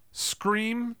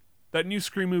 Scream, that new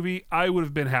Scream movie, I would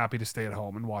have been happy to stay at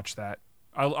home and watch that.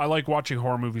 I like watching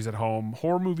horror movies at home.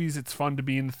 Horror movies, it's fun to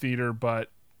be in the theater,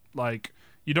 but like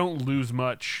you don't lose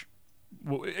much.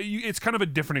 Well, it's kind of a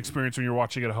different experience when you're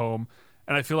watching at home,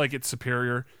 and I feel like it's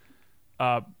superior.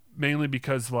 Mainly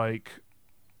because like,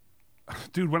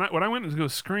 dude, when I went to go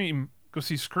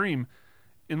see Scream,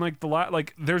 in like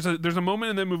there's a moment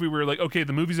in that movie where like, okay,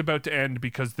 the movie's about to end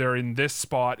because they're in this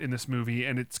spot in this movie,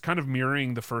 and it's kind of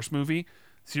mirroring the first movie.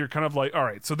 So you're kind of like, all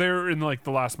right, so they're in like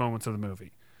the last moments of the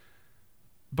movie.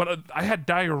 But I had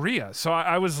diarrhea, so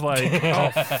I was like, oh,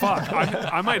 fuck.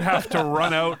 I might have to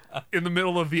run out in the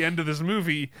middle of the end of this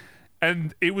movie.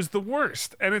 And it was the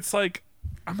worst. And it's like,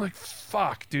 I'm like,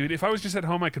 fuck, dude. If I was just at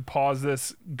home, I could pause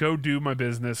this, go do my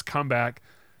business, come back,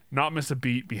 not miss a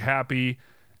beat, be happy,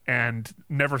 and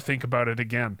never think about it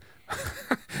again.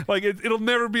 Like, it'll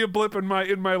never be a blip in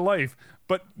my life.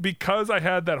 But because I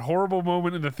had that horrible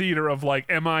moment in the theater of like,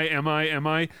 am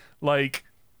I, like...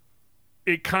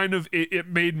 It kind of it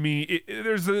made me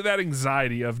there's that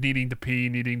anxiety of needing to pee,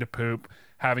 needing to poop,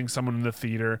 having someone in the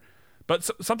theater. But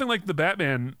something like the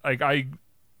Batman, like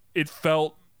it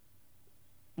felt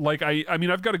like I mean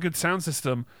I've got a good sound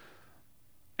system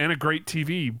and a great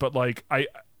TV, but like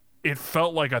it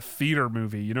felt like a theater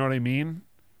movie. You know what I mean?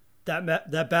 That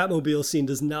Batmobile scene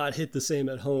does not hit the same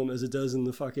at home as it does in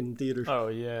the fucking theater. Oh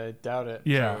yeah, I doubt it.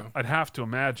 Yeah, True. I'd have to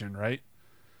imagine, right?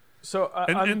 So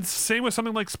and same with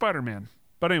something like Spider-Man.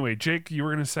 But anyway, Jake, you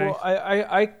were gonna say? Well,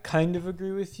 I kind of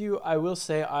agree with you. I will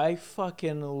say I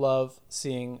fucking love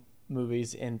seeing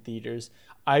movies in theaters.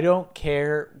 I don't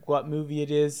care what movie it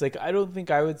is. Like, I don't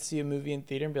think I would see a movie in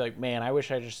theater and be like, man, I wish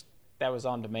that was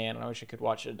on demand and I wish I could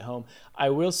watch it at home. I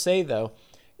will say though,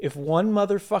 if one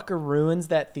motherfucker ruins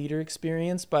that theater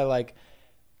experience by like,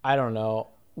 I don't know,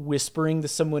 whispering to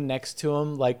someone next to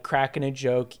him, like cracking a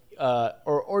joke,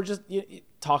 or just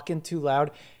talking too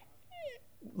loud.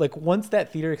 Like once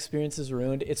that theater experience is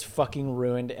ruined, it's fucking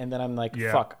ruined. And then I'm like,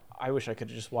 fuck, I wish I could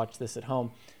have just watched this at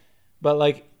home. But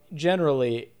like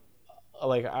generally,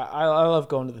 like I love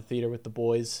going to the theater with the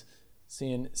boys,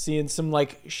 seeing some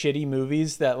like shitty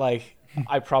movies that like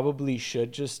I probably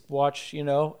should just watch, you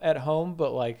know, at home.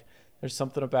 But like there's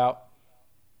something about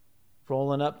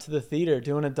rolling up to the theater,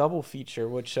 doing a double feature,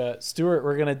 which Stuart,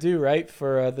 we're gonna do right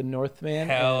for the Northman.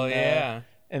 Hell yeah!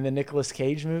 And the Nicolas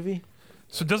Cage movie.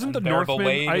 So doesn't the Unbearable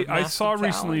Northman? Weight of I Massive saw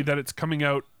recently Talent. that it's coming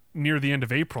out near the end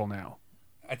of April now.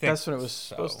 I think That's when it was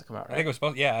supposed to come out, I think it was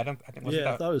supposed. Yeah, I think. Was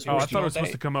Yeah, I thought it was Oh, I supposed thought it was supposed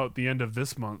date? to come out the end of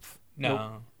this month.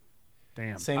 No.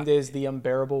 Damn. Same day as the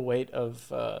unbearable weight of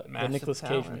the Massive Nicolas Cage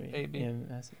Talent, movie. baby. Yeah,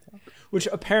 Massive Talent. Which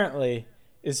apparently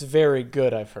is very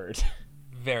good, I've heard.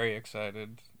 Very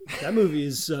excited. That movie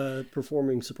is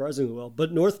performing surprisingly well.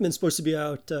 But Northman's supposed to be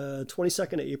out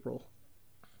 22nd of April.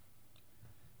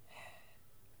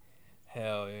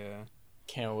 Hell yeah!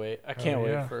 Can't wait. I can't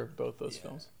yeah. wait for both those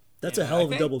films. That's Yeah, a hell I of a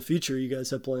think- double feature you guys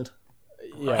have planned.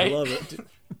 Yeah. I Right? love it.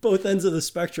 Both ends of the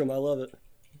spectrum. I love it.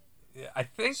 Yeah, I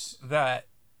think that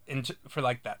for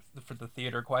like that for the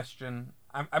theater question,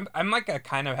 I'm like a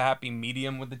kind of happy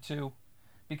medium with the two,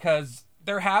 because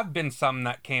there have been some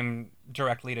that came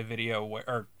directly to video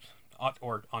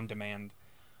or on demand,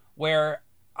 where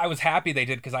I was happy they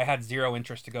did because I had zero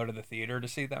interest to go to the theater to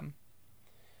see them,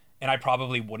 and I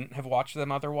probably wouldn't have watched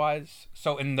them otherwise.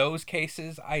 So in those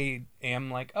cases, I am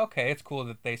like, okay, it's cool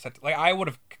that they set. Like I would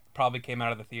have probably came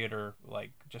out of the theater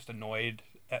like just annoyed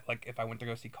at like if I went to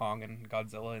go see Kong and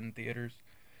Godzilla in theaters.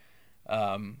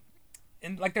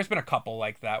 And like there's been a couple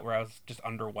like that where I was just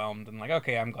underwhelmed and like,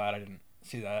 okay, I'm glad I didn't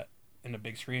see that in a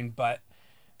big screen, but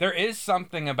there is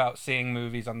something about seeing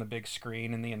movies on the big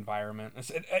screen and the environment.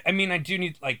 I mean, I do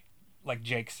need like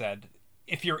Jake said,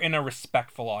 if you're in a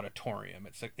respectful auditorium,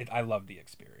 I love the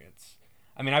experience.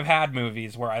 I mean, I've had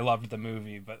movies where I loved the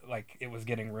movie, but like it was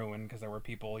getting ruined because there were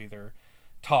people either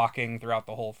talking throughout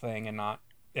the whole thing and not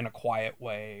in a quiet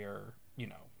way, or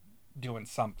doing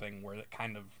something where it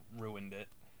kind of ruined it.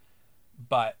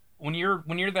 But when you're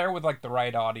there with like the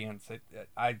right audience,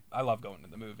 I love going to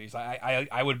the movies.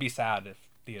 I would be sad if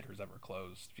theaters ever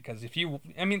closed, because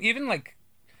even like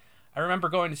I remember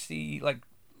going to see like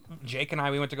Jake and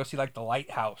we went to go see like The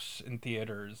Lighthouse in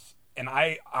theaters, and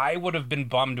I would have been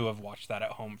bummed to have watched that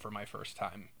at home for my first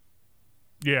time.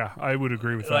 Yeah, I would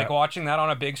agree with Like that. watching that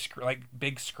on a big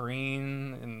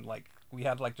screen, and like we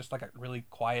had like just like a really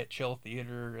quiet, chill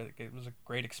theater. It was a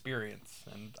great experience,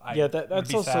 and that's would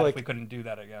be also sad like if we couldn't do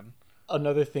that again.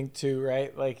 another thing too,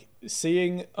 right? Like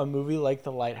seeing a movie like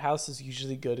The Lighthouse is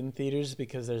usually good in theaters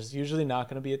because there's usually not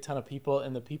going to be a ton of people,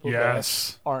 and the people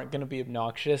Yes. there aren't going to be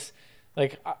obnoxious.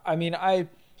 Like I mean, I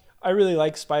really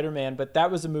like Spider-Man, but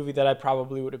that was a movie that I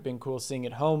probably would have been cool seeing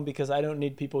at home because I don't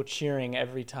need people cheering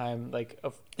every time like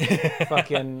a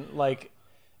fucking like.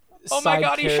 Oh my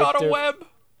God! He shot a web.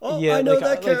 Oh, Yeah, I know like,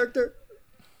 that character.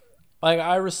 Like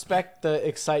I respect the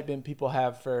excitement people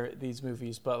have for these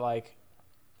movies, but like,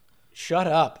 shut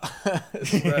up.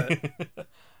 Right.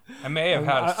 I may have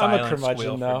had a I'm a silent curmudgeon,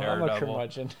 squeal though. for I'm a Daredevil.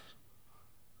 curmudgeon.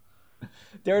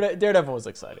 Daredevil was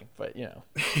exciting, but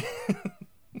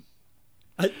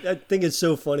I think it's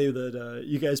so funny that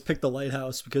you guys picked The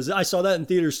Lighthouse, because I saw that in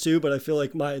theaters too, but I feel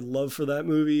like my love for that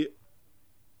movie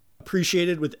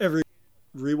appreciated with every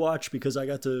rewatch because I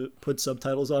got to put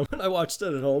subtitles on when I watched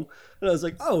it at home, and I was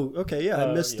like, oh, okay, yeah,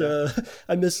 I missed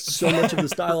so much of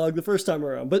this dialogue the first time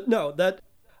around. But no,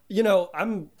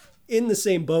 I'm in the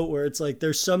same boat where it's like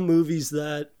there's some movies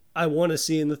that I want to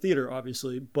see in the theater,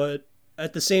 obviously, but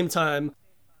at the same time,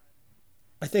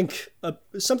 I think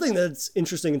something that's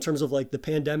interesting in terms of like the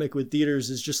pandemic with theaters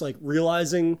is just like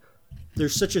realizing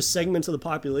there's such a segment of the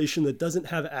population that doesn't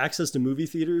have access to movie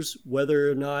theaters,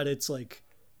 whether or not it's like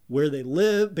where they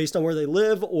live, based on where they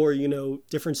live, or,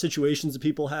 different situations that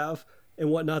people have and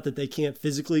whatnot, that they can't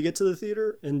physically get to the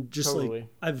theater. And just Totally.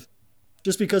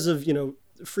 just because of,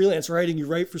 freelance writing, you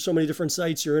write for so many different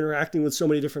sites, you're interacting with so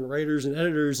many different writers and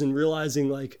editors, and realizing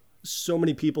like so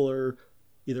many people are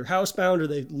either housebound or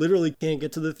they literally can't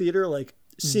get to the theater. Like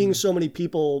seeing so many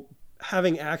people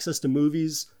having access to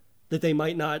movies that they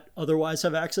might not otherwise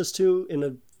have access to in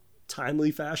a timely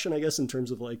fashion, I guess, in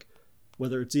terms of like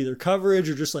whether it's either coverage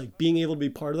or just like being able to be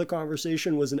part of the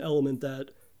conversation, was an element that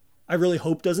I really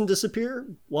hope doesn't disappear,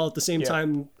 while at the same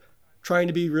time trying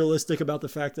to be realistic about the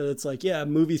fact that it's like, yeah,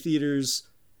 movie theaters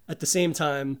at the same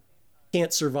time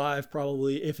can't survive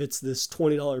probably if it's this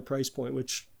 $20 price point,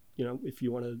 which, if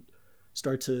you want to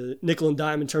start to nickel and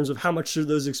dime in terms of how much do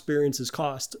those experiences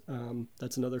cost,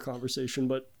 that's another conversation.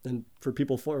 But, and for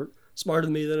people smarter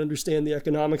than me that understand the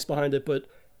economics behind it, but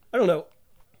I don't know.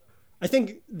 I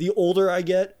think the older I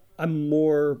get, I'm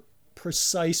more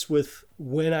precise with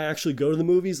when I actually go to the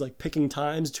movies, like picking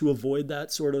times to avoid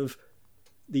that sort of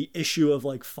the issue of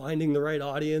like finding the right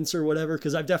audience or whatever.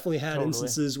 Cause I've definitely had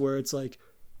instances where it's like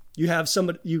you have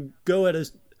somebody, you go at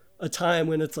a time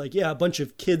when it's like, yeah, a bunch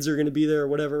of kids are going to be there or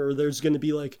whatever, or there's going to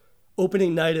be like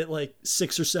opening night at like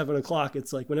 6 or 7 o'clock.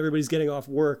 It's like when everybody's getting off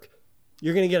work,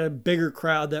 you're going to get a bigger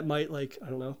crowd that might, like, I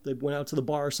don't know, they went out to the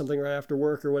bar or something right after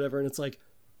work or whatever. And it's like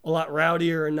a lot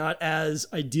rowdier and not as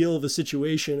ideal of a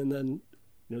situation. And then,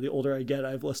 the older I get,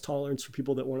 I have less tolerance for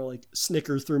people that want to like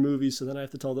snicker through movies. So then I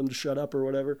have to tell them to shut up or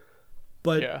whatever.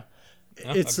 But Yeah.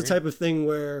 it's the type of thing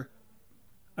where,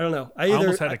 I don't know. I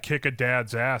almost had to kick a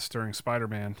dad's ass during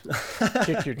Spider-Man.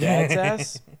 Kick your dad's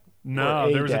ass?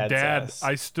 No, there was a dad's dad. ass?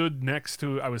 I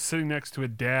was sitting next to a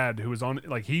dad who was on,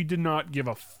 like, he did not give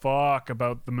a fuck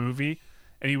about the movie,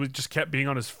 and he just kept being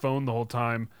on his phone the whole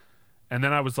time. And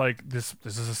then I was like, this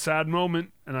is a sad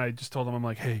moment, and I just told him, I'm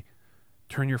like, hey,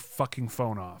 turn your fucking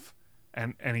phone off.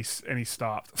 And he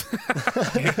stopped.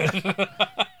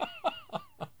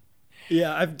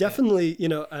 Yeah, I've definitely,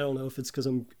 I don't know if it's because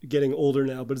I'm getting older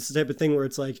now, but it's the type of thing where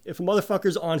it's like, if a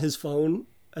motherfucker's on his phone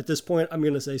at this point, I'm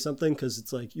going to say something because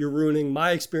it's like, you're ruining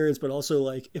my experience, but also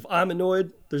like, if I'm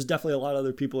annoyed, there's definitely a lot of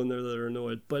other people in there that are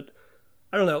annoyed. But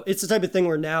I don't know. It's the type of thing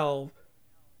where now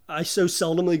I so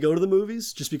seldomly go to the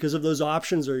movies just because of those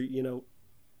options, or,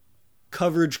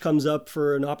 coverage comes up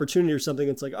for an opportunity or something.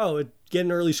 It's like, oh, get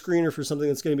an early screener for something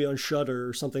that's going to be on Shudder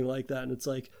or something like that. And it's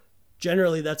like,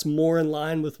 generally that's more in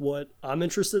line with what I'm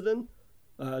interested in,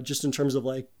 just in terms of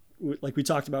like we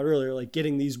talked about earlier, like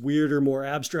getting these weirder, more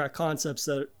abstract concepts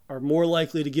that are more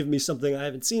likely to give me something I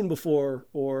haven't seen before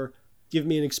or give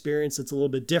me an experience that's a little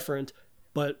bit different.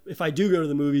 But if I do go to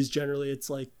the movies, generally it's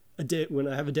like a day when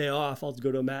I have a day off, I'll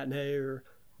go to a matinee or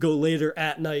go later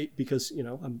at night because,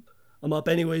 I'm up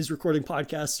anyways recording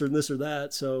podcasts or this or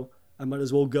that. So I might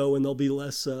as well go, and there'll be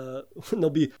less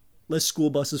school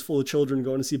buses full of children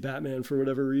going to see Batman for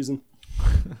whatever reason.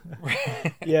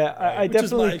 Yeah, I which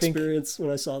is my definitely think experience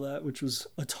when I saw that, which was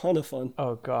a ton of fun.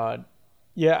 Oh God,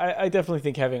 yeah, I definitely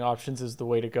think having options is the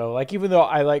way to go. Like, even though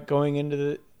I like going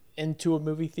into a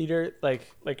movie theater, like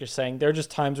you're saying, there are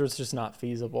just times where it's just not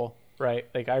feasible, right?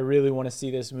 Like, I really want to see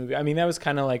this movie. I mean, that was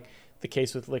kind of like the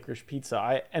case with Licorice Pizza.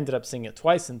 I ended up seeing it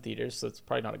twice in theaters, so it's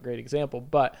probably not a great example,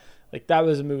 but like that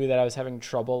was a movie that I was having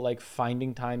trouble like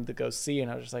finding time to go see,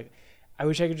 and I was just like, I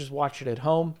wish I could just watch it at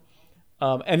home.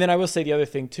 And then I will say the other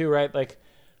thing too, right? Like,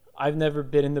 I've never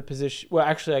been in the position. Well,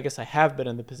 actually, I guess I have been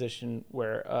in the position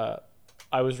where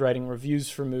I was writing reviews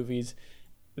for movies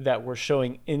that were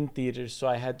showing in theaters, so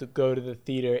I had to go to the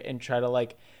theater and try to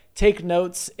like take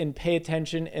notes and pay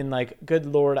attention. And like, good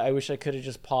Lord, I wish I could have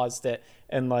just paused it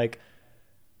and like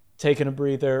taken a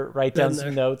breather, write down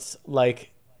some notes. Like,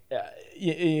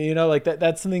 like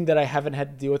that's something that I haven't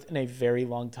had to deal with in a very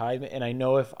long time. And I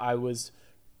know if I was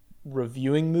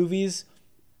reviewing movies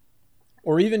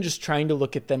or even just trying to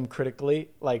look at them critically,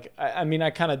 like, I mean, I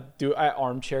kind of do, I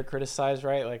armchair criticize,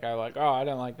 right? Like, I like, oh, I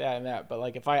don't like that and that. But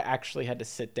like, if I actually had to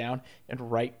sit down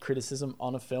and write criticism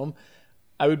on a film,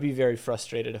 I would be very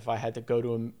frustrated if I had to go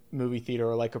to a movie theater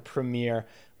or like a premiere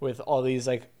with all these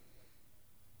like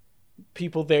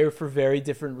people there for very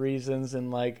different reasons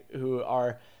and like who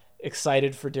are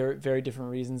excited for very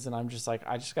different reasons. And I'm just like,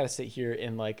 I just got to sit here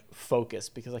and like focus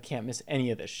because I can't miss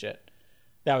any of this shit.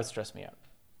 That would stress me out.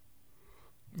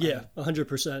 Yeah,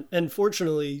 100%. And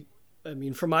fortunately, I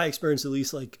mean, from my experience at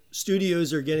least, like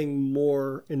studios are getting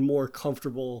more and more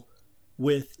comfortable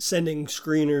with sending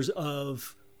screeners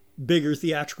of bigger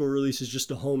theatrical releases just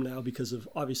to home now because of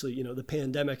obviously, the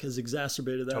pandemic has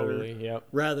exacerbated that. Totally, yep.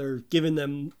 Rather giving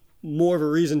them more of a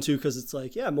reason to, because it's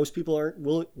like, yeah, most people aren't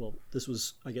willing. Well, this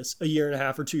was, I guess, a year and a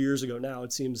half or 2 years ago now.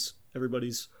 It seems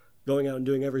everybody's going out and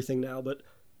doing everything now, but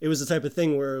it was the type of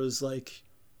thing where it was like,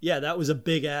 yeah, that was a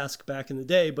big ask back in the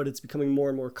day, but it's becoming more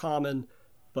and more common.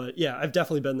 But yeah, I've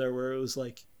definitely been there where it was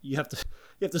like you have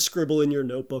to scribble in your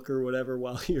notebook or whatever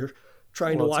while you're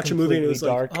trying to watch a movie, and it was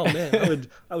dark. Like, oh man,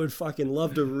 I would fucking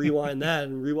love to rewind that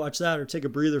and rewatch that or take a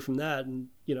breather from that. And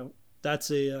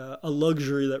that's a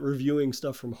luxury that reviewing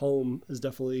stuff from home has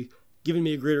definitely given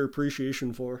me a greater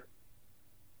appreciation for.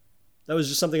 That was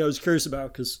just something I was curious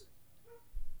about because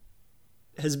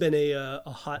it has been a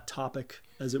hot topic,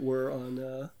 as it were,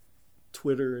 on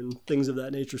Twitter and things of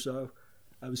that nature. So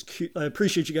I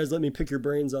appreciate you guys letting me pick your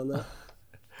brains on that.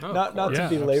 Not to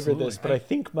belabor this, but I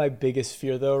think my biggest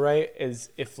fear though, right, is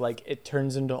if like it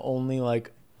turns into only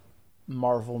like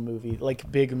Marvel movie,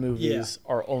 like big movies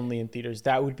are only in theaters.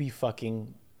 That would be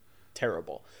fucking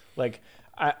terrible. Like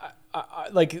I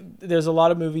like there's a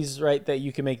lot of movies, right, that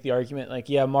you can make the argument like,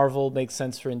 yeah, Marvel makes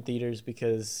sense for in theaters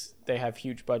because they have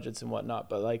huge budgets and whatnot.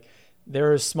 But like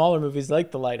there are smaller movies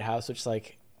like The Lighthouse, which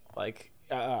like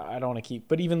I don't want to keep,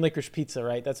 but even Licorice Pizza,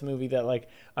 right? That's a movie that like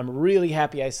I'm really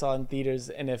happy I saw in theaters.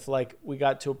 And if like we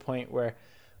got to a point where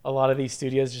a lot of these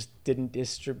studios just didn't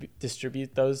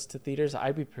distribute those to theaters,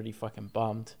 I'd be pretty fucking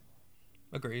bummed.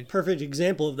 Agreed. Perfect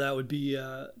example of that would be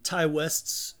Ty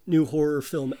West's new horror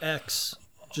film X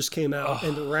just came out,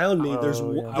 and around me there's I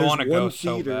there's want to one go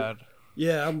so theater. bad.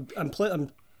 Yeah,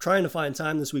 I'm trying to find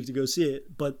time this week to go see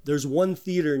it, but there's one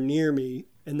theater near me,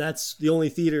 and that's the only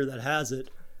theater that has it.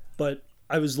 But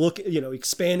I was looking,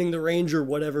 expanding the range or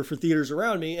whatever for theaters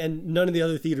around me, and none of the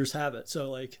other theaters have it.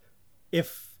 So like,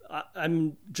 if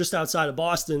I'm just outside of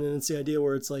Boston, and it's the idea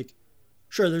where it's like,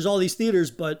 sure, there's all these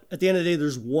theaters, but at the end of the day,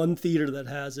 there's one theater that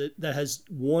has it, that has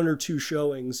one or two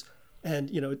showings. And,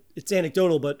 it's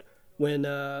anecdotal, but when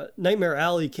Nightmare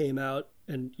Alley came out,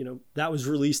 and, that was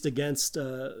released against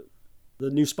the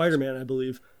new Spider-Man, I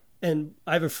believe. And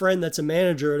I have a friend that's a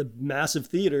manager at a massive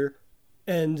theater,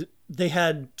 and they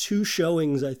had 2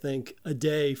 showings, I think, a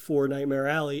day for Nightmare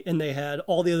Alley. And they had,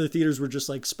 all the other theaters were just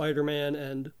like Spider-Man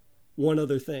and one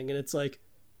other thing. And it's like,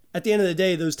 at the end of the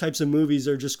day, those types of movies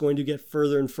are just going to get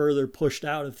further and further pushed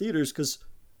out of theaters, because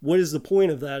what is the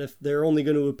point of that if they're only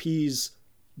going to appease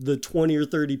the 20 or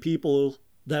 30 people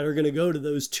that are going to go to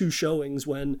those 2 showings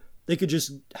when they could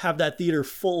just have that theater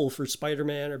full for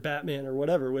Spider-Man or Batman or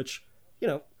whatever, which,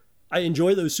 I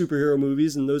enjoy those superhero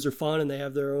movies and those are fun and they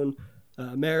have their own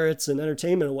merits and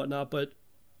entertainment and whatnot. But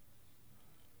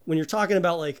when you're talking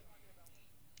about like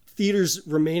theaters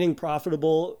remaining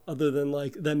profitable, other than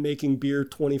like them making beer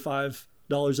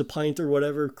 $25 a pint or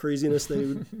whatever craziness they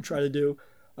would try to do.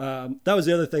 That was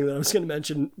the other thing that I was going to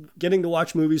mention. Getting to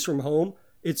watch movies from home,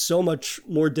 it's so much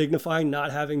more dignifying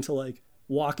not having to like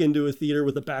walk into a theater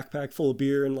with a backpack full of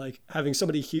beer and like having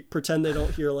somebody pretend they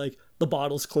don't hear like the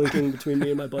bottles clinking between me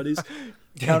and my buddies.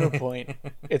 Counterpoint,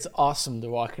 it's awesome to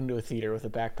walk into a theater with a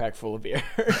backpack full of beer.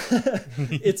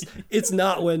 It's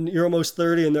not when you're almost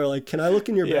 30 and they're like, "Can I look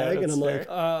in your bag?" And I'm fair. like,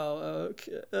 "Oh,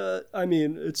 okay. I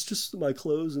mean, it's just my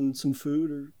clothes and some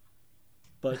food."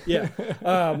 But yeah,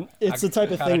 it's the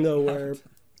type of thing though where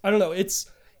I don't know. It's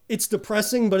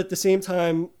depressing, but at the same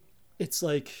time, it's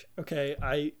like, okay,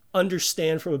 I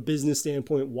understand from a business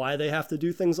standpoint why they have to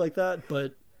do things like that,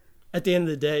 but at the end of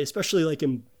the day, especially like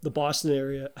in the Boston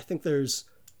area, I think there's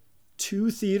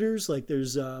 2 theaters. Like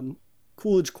there's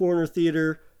Coolidge Corner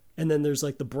Theater, and then there's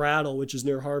like the Brattle, which is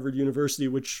near Harvard University,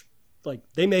 which like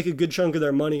they make a good chunk of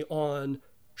their money on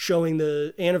showing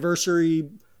the anniversary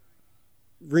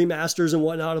remasters and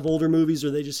whatnot of older movies,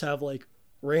 or they just have like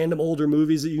random older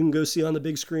movies that you can go see on the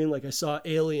big screen. Like I saw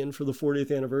Alien for the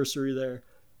 40th anniversary there.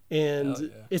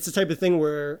 And it's the type of thing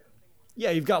where,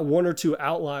 yeah, you've got 1 or 2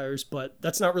 outliers, but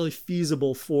that's not really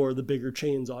feasible for the bigger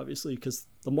chains, obviously, because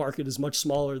the market is much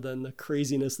smaller than the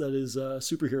craziness that is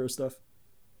superhero stuff.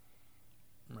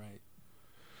 Right.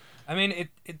 I mean,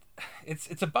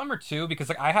 it's a bummer too, because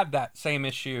like I had that same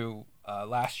issue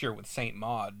last year with Saint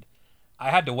Maud.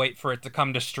 I had to wait for it to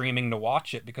come to streaming to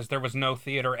watch it because there was no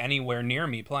theater anywhere near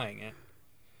me playing it.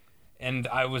 And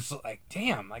I was like,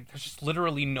 damn, like there's just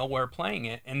literally nowhere playing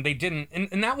it. And they didn't,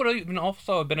 and that would have even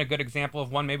also have been a good example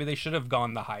of one, maybe they should have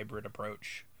gone the hybrid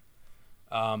approach.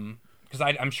 Because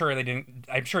I'm sure it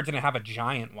didn't have a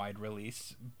giant wide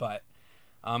release, but,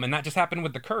 and that just happened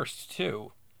with The Cursed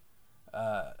too.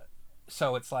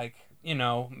 So it's like,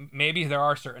 maybe there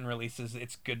are certain releases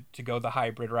it's good to go the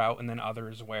hybrid route, and then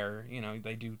others where,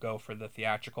 they do go for the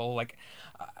theatrical. Like,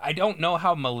 I don't know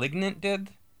how Malignant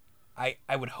did.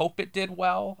 I would hope it did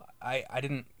well. I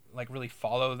didn't like really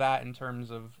follow that in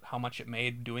terms of how much it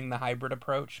made doing the hybrid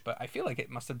approach, but I feel like it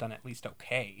must have done at least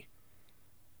okay.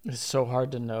 It's so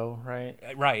hard to know, right?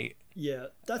 Right. Yeah,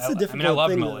 that's the difficult thing. I love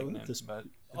though, Malignant, but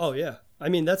oh yeah, I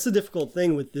mean that's the difficult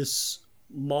thing with this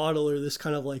model, or this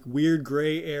kind of like weird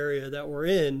gray area that we're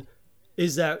in,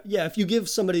 is that if you give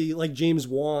somebody like James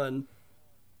Wan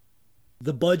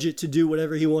the budget to do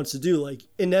whatever he wants to do, like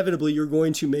inevitably you're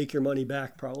going to make your money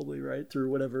back, probably, right, through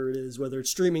whatever it is, whether it's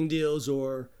streaming deals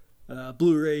or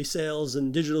Blu-ray sales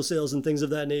and digital sales and things of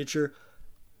that nature.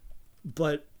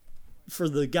 But for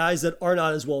the guys that are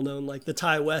not as well known, like the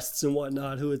Ty Wests and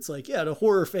whatnot, who it's like, to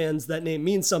horror fans that name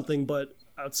means something, but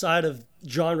outside of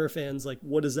genre fans, like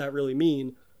what does that really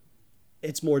mean?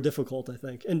 It's more difficult, I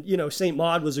think. And Saint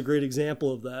Maud was a great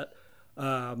example of that,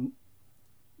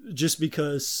 just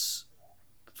because,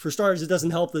 for starters, it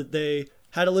doesn't help that they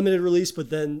had a limited release,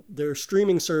 but then their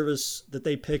streaming service that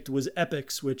they picked was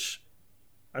Epix, which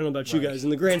I don't know about you guys. In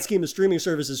the grand scheme of streaming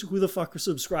services, who the fuck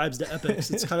subscribes to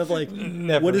Epix? It's kind of like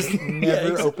never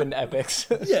opened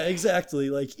Epix. Yeah,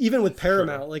 exactly. Like even with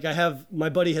Paramount, like my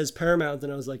buddy has Paramount,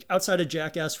 and I was like, outside of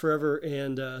Jackass Forever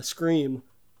and Scream,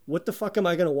 what the fuck am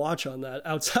I gonna watch on that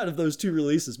outside of those 2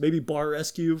 releases? Maybe Bar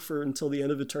Rescue for Until the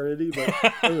End of Eternity,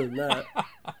 but other than that,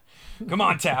 come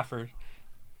on, Tafford.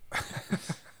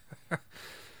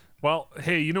 Well,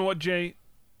 hey, you know what, Jay?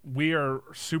 we are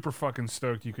super fucking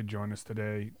stoked you could join us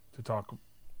today to talk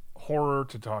horror,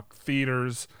 to talk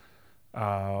theaters.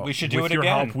 We should do with it your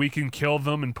again. help, we can kill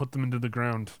them and put them into the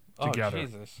ground together. Oh,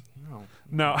 Jesus.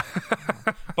 No.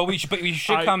 But we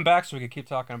should come back so we could keep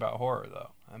talking about horror, though.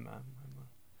 I'm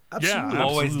Absolutely.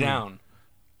 always absolutely. down.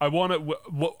 I want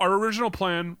to. Our original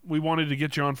plan, we wanted to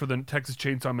get you on for the Texas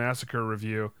Chainsaw Massacre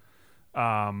review,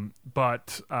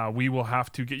 but we will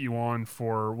have to get you on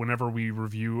for whenever we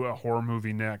review a horror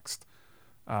movie next.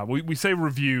 We say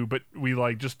review, but we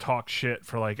like just talk shit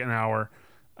for like an hour.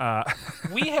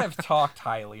 We have talked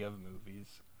highly of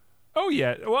movies. Oh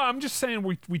yeah. Well, I'm just saying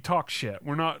we talk shit.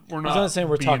 We're not. I was not saying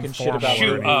we're being talking shit about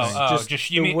formal. movies.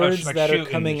 Just you the mean words like that are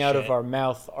shooting coming the out shit. of our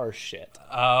mouth are shit.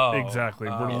 Oh, Exactly.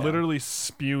 We're literally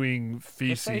spewing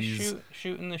Just say feces.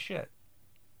 shooting the shit.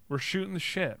 We're shooting the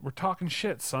shit. We're talking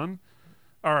shit, son.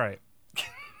 All right.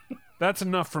 That's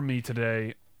enough from me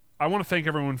today. I want to thank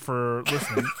everyone for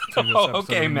listening to this episode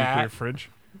Okay, of Matt. Nuclear Fridge.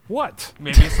 What?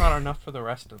 Maybe it's not enough for the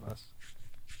rest of us.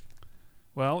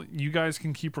 Well, you guys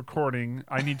can keep recording.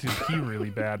 I need to pee really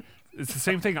bad. It's the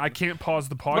same thing. I can't pause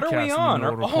the podcast. What are we in the on?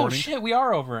 middle of Oh recording. shit, we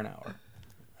are over an hour.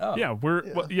 Oh.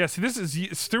 Yeah, see, this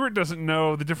is Stuart doesn't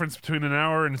know the difference between an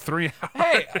hour and 3 hours.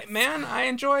 Hey, man, I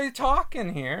enjoy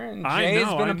talking here, and I Jay's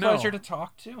know, been I a know. pleasure to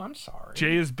talk to. I'm sorry.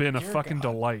 Jay has been a Dear fucking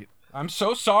God. delight. I'm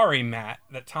so sorry, Matt,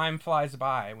 that time flies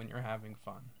by when you're having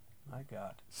fun. My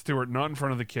God. Stuart, not in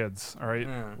front of the kids. All right,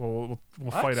 Yeah. we'll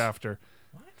What? fight after.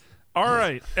 All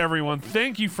right, everyone.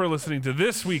 Thank you for listening to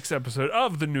this week's episode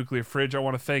of the Nuclear Fridge. I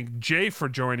want to thank Jay for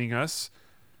joining us.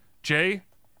 Jay,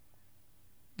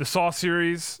 the Saw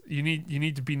series, you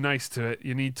need to be nice to it.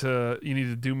 You need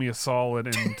to do me a solid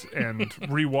and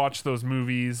rewatch those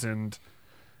movies and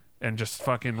just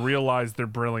fucking realize their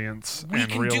brilliance. We and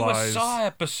can realize do a Saw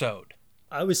episode.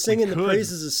 I was singing the could.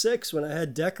 praises of 6 when I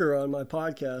had Decker on my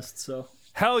podcast, so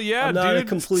hell yeah, I'm not a dude.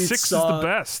 complete 6 is Saw the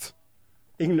best.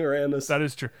 ignoramus. That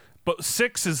is true. But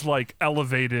 6 is like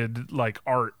elevated like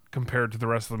art compared to the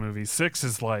rest of the movies. 6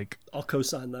 is like, I'll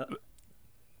co-sign that.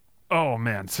 oh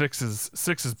man, 6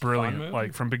 is brilliant. movie.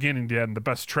 Like from beginning to end, the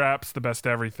best traps, the best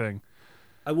everything.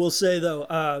 I will say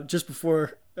though, just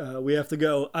before we have to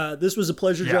go, this was a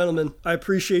pleasure, Yeah. gentlemen. I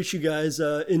appreciate you guys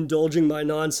indulging my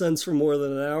nonsense for more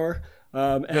than an hour.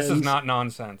 This is not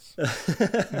nonsense.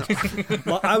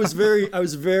 Well, I was very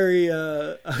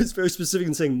specific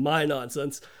in saying my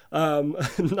nonsense,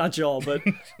 not y'all. But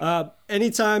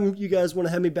anytime you guys want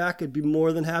to have me back, I'd be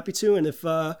more than happy to. And if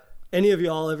any of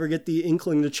y'all ever get the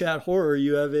inkling to chat horror,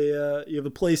 you have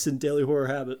a place in Daily Horror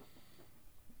Habit.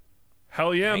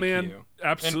 Hell yeah, Thank man. you.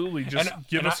 Absolutely. Just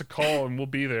give us a call and we'll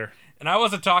be there. And I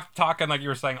wasn't talking like you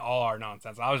were saying all our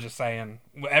nonsense. I was just saying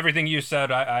everything you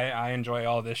said. I enjoy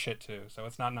all this shit too. So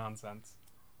it's not nonsense.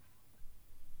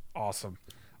 Awesome.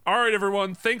 All right,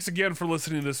 everyone. Thanks again for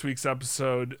listening to this week's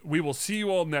episode. We will see you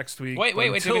all next week. Wait. But Did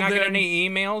we until not get then, any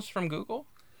emails from Google?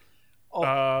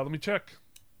 let me check.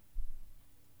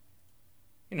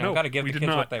 You know, No, got to give we the did kids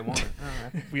not. what they want. All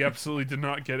right. We absolutely did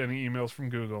not get any emails from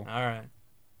Google. All right.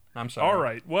 I'm sorry. All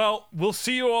right. Well, we'll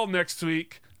see you all next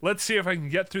week. Let's see if I can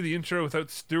get through the intro without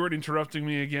Stuart interrupting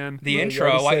me again. The You intro.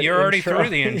 already What? said You're already intro. through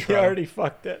the intro. You already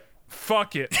fucked it.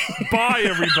 Fuck it. Bye,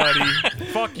 everybody.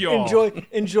 Fuck y'all.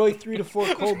 Enjoy 3 to 4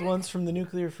 cold ones from the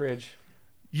Nuclear Fridge.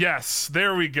 Yes,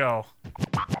 there we go.